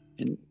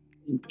 and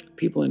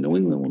people in New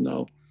England will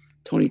know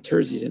Tony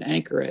Terzi is an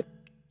anchor at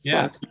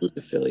Fox News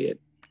affiliate.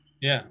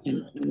 Yeah.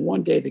 And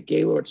one day the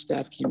Gaylord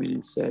staff came in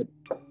and said,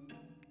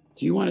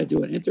 "Do you want to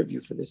do an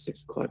interview for the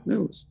 6 o'clock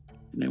news?"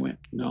 And I went,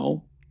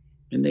 "No."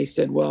 And they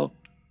said, "Well,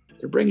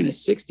 they're bringing a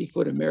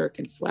 60-foot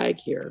American flag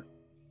here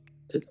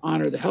to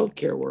honor the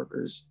healthcare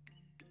workers,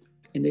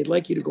 and they'd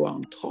like you to go out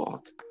and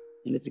talk.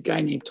 And it's a guy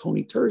named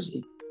Tony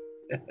Terzi."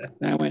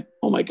 And I went,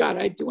 "Oh my God,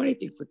 I'd do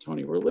anything for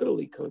Tony. We're Little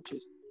League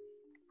coaches."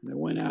 And I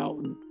went out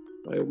and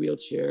by a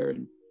wheelchair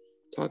and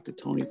talked to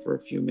Tony for a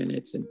few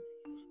minutes. And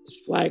this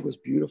flag was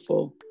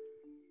beautiful.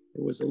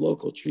 It was a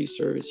local tree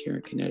service here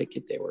in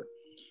Connecticut. They were,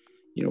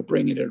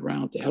 bringing it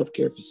around to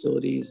healthcare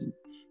facilities, and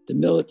the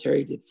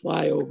military did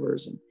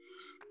flyovers, and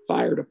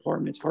fire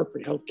departments,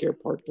 Hartford Healthcare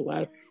parked the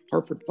ladder,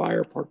 Hartford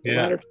Fire parked the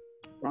ladder.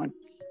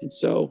 And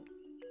so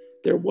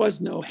there was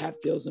no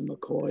Hatfields and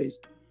McCoys,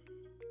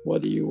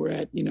 whether you were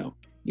at,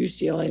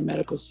 UCLA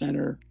Medical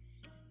Center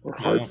or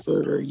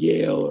Hartford or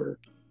Yale or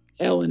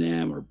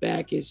L&M or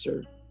Bacchus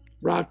or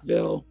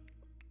Rockville.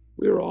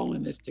 We were all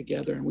in this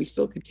together, and we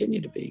still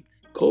continue to be.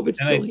 COVID's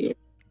still here.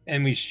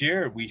 And we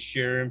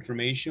share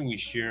information, we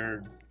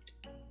share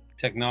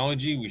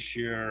technology, we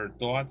share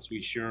thoughts,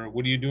 we share,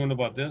 what are you doing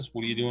about this?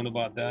 What are you doing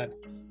about that?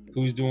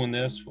 Who's doing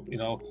this?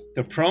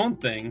 The prone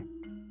thing,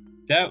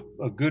 that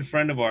a good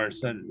friend of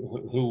ours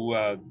who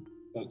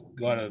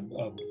got a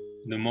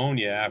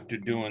pneumonia after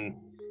doing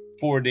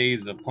 4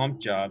 days of pump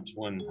jobs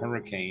when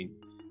hurricane,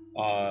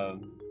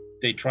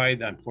 they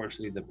tried,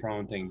 unfortunately, the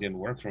prone thing didn't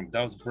work for him.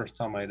 That was the first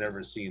time I'd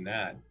ever seen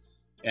that.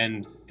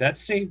 And that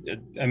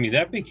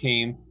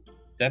became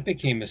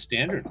a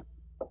standard,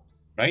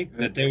 right?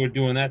 That they were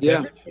doing that to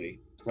everybody,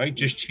 right?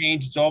 Just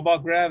change. It's all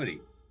about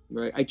gravity.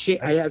 Right.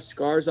 I have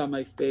scars on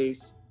my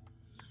face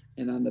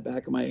and on the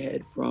back of my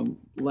head from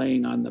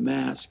laying on the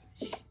mask.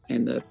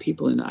 And the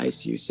people in the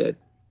ICU said,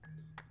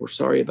 "We're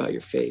sorry about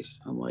your face."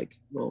 I'm like,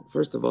 well,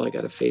 first of all, I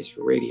got a face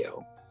for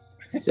radio.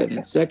 He said,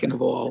 and second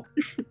of all,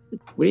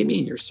 what do you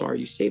mean you're sorry?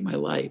 You saved my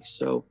life.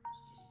 So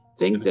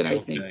things that I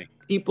think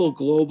people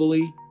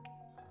globally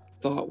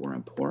thought were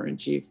important,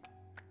 Chief,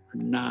 are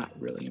not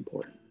really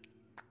important.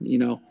 You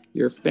know,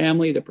 your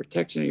family, the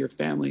protection of your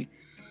family,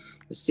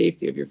 the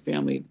safety of your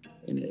family,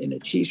 in a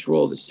chief's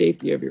role, the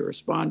safety of your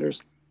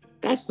responders,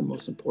 that's the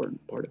most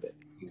important part of it.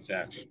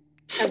 Exactly.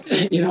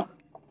 Absolutely. You know,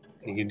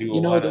 you can do a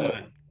lot of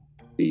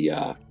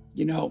that.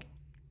 You know,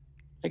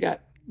 I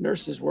got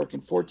nurses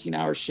working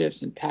 14-hour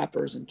shifts and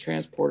pappers and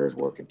transporters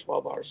working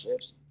 12-hour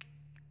shifts.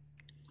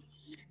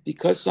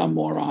 Because some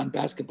moron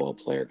basketball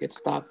player gets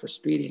stopped for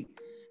speeding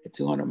at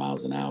 200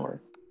 miles an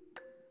hour,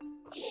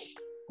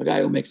 a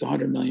guy who makes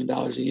 $100 million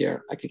a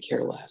year, I could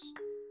care less.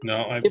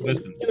 No,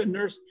 listen. Give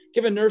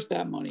a nurse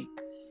that money.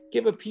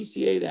 Give a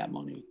PCA that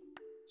money.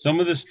 Some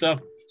of the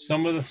stuff,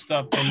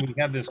 and we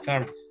have this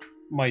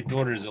my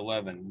daughter's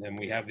 11, and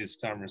we have this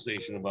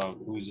conversation about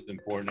who's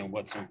important and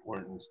what's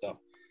important and stuff.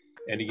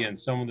 And again,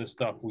 some of the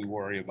stuff we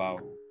worry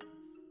about,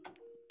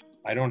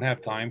 I don't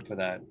have time for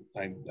that.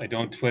 I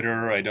don't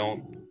Twitter. I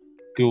don't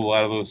do a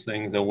lot of those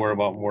things. I worry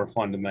about more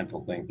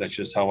fundamental things. That's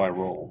just how I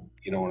roll.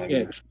 You know what I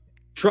mean?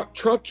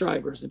 Truck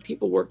drivers and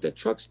people work at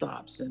truck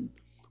stops and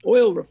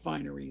oil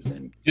refineries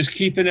and just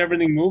keeping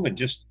everything moving.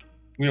 Just,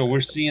 you know,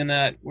 we're seeing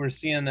that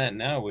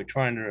now. We're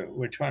trying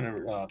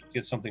to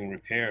get something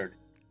repaired,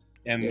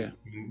 and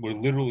we're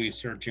literally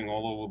searching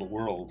all over the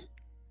world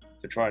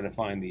to try to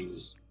find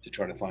these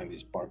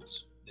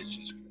parts. It's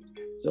just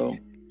so.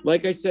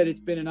 Like I said,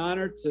 it's been an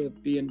honor to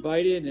be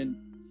invited, and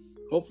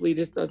hopefully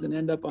this doesn't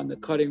end up on the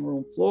cutting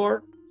room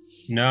floor.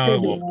 No,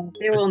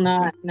 it will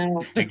not.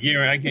 No, I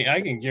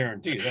can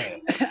guarantee that.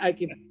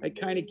 I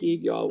kind of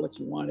gave you all what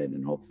you wanted,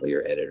 and hopefully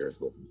your editors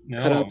will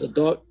cut out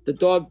the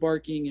dog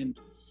barking and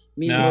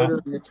me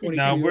murdering the 22.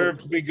 Now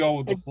we go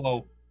with the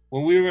flow.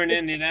 When we were in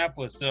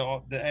Indianapolis,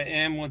 the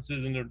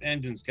ambulances and their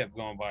engines kept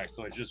going by,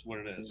 so it's just what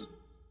it is.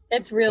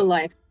 It's real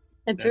life.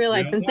 It's real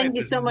life, and thank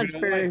you so much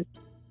for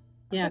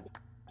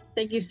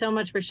Thank you so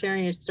much for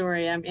sharing your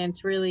story. And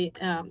it's really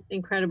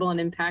incredible and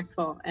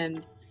impactful.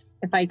 And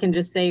if I can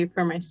just say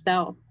for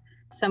myself,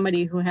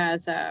 somebody who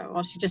has,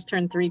 she just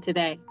turned 3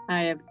 today.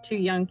 I have two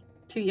young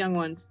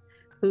ones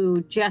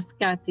who just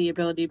got the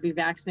ability to be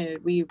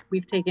vaccinated.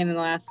 We've taken in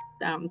the last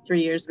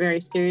 3 years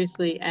very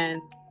seriously,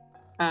 and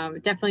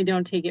definitely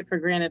don't take it for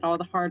granted, all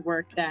the hard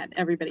work that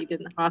everybody did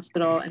in the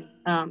hospital.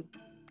 And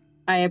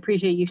I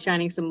appreciate you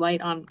shining some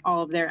light on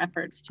all of their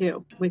efforts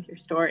too with your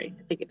story.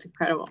 I think it's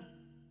incredible.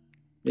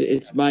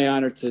 It's my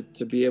honor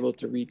to be able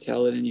to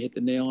retell it, and you hit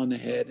the nail on the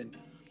head, and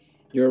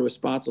you're a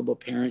responsible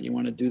parent. You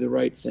want to do the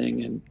right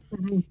thing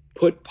and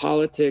put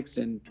politics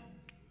and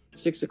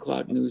 6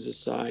 o'clock news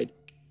aside.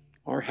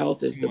 Our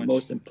health is the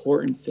most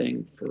important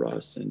thing for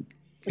us. And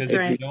because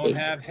if you don't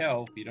have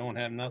health, you don't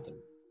have nothing.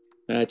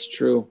 That's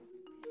true.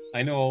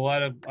 I know a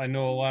lot of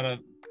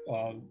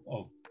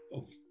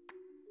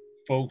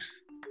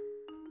folks,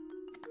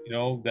 you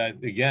know,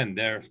 that again,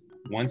 they're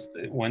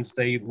once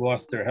they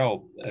lost their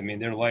health, I mean,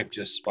 their life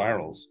just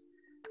spirals,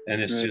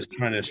 and it's just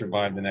trying to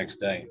survive the next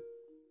day.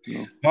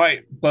 All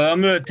right, but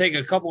I'm going to take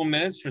a couple of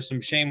minutes for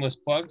some shameless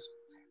plugs.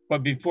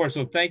 But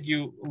so thank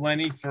you,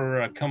 Lenny,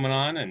 for coming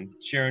on and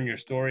sharing your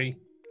story.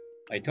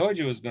 I told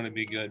you it was going to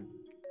be good.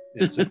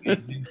 It's a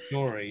amazing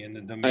story,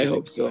 and I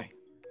hope so.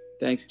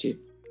 Thanks, Chief.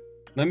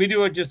 Let me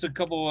do just a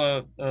couple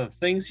of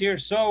things here.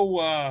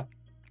 So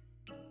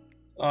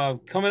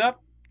coming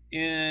up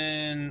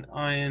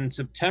in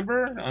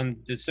September, on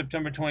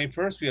September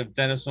 21st, we have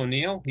Dennis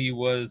O'Neill. He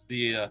was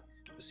the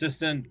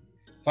assistant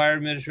fire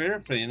administrator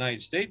for the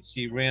United States.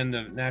 He ran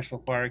the National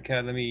Fire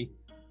Academy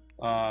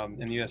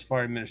in the U.S.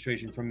 Fire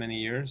Administration for many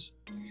years.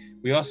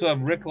 We also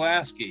have Rick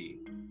Lasky,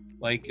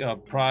 like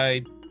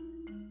Pride.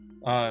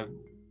 Of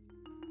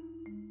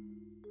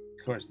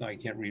course, now I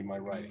can't read my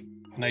writing,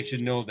 and I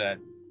should know that.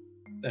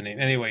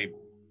 Anyway,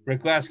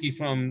 Rick Lasky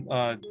from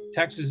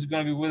Texas is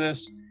going to be with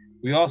us.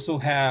 We also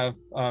have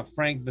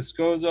Frank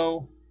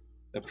Viscoso,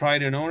 the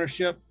Pride and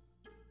Ownership.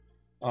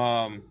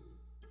 I'm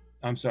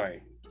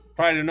sorry,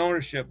 Pride and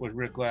Ownership was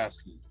Rick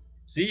Lasky.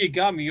 See, you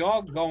got me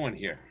all going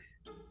here.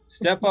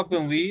 Step Up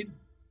and Lead.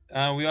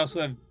 We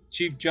also have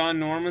Chief John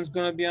Norman's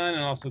going to be on,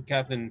 and also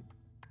Captain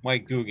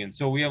Mike Dugan.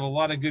 So we have a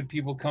lot of good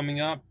people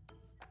coming on.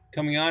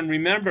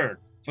 Remember,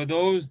 for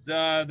those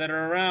that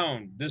are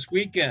around this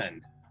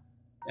weekend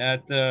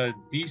at the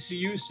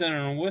DCU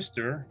Center in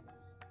Worcester,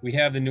 we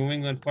have the New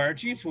England Fire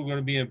Chiefs. We're going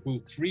to be in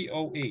booth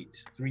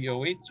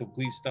 308. So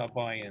please stop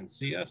by and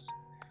see us.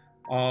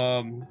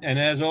 And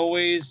as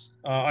always,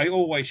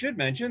 I should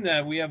mention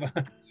that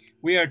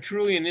we are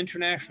truly an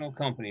international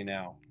company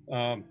now.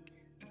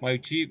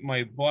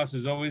 My boss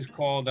has always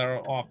called our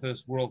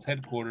office World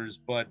Headquarters,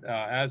 but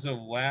as of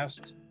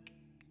last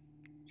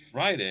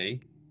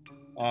Friday,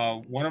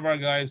 one of our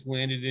guys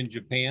landed in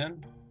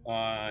Japan.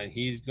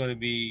 He's going to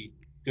be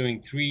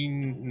doing 3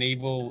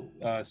 naval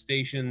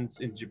stations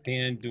in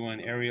Japan,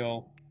 doing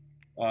aerial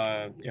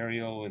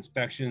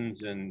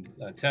inspections and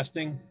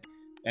testing.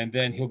 And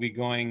then he'll be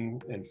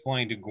going and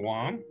flying to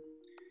Guam,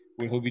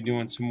 where he'll be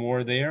doing some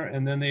more there.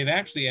 And then they've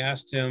actually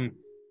asked him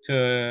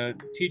to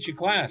teach a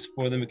class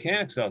for the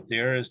mechanics out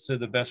there as to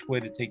the best way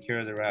to take care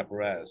of their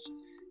apparatus.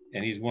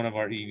 And he's one of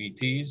our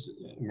EVTs,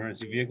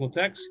 emergency vehicle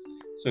techs.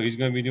 So he's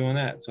going to be doing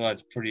that. So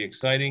that's pretty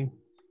exciting.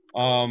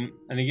 And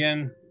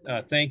again,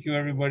 thank you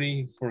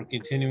everybody for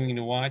continuing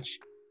to watch.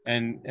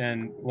 And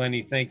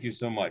Lenny, thank you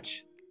so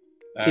much.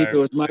 Chief, it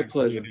was my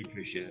pleasure. Really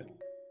appreciate it.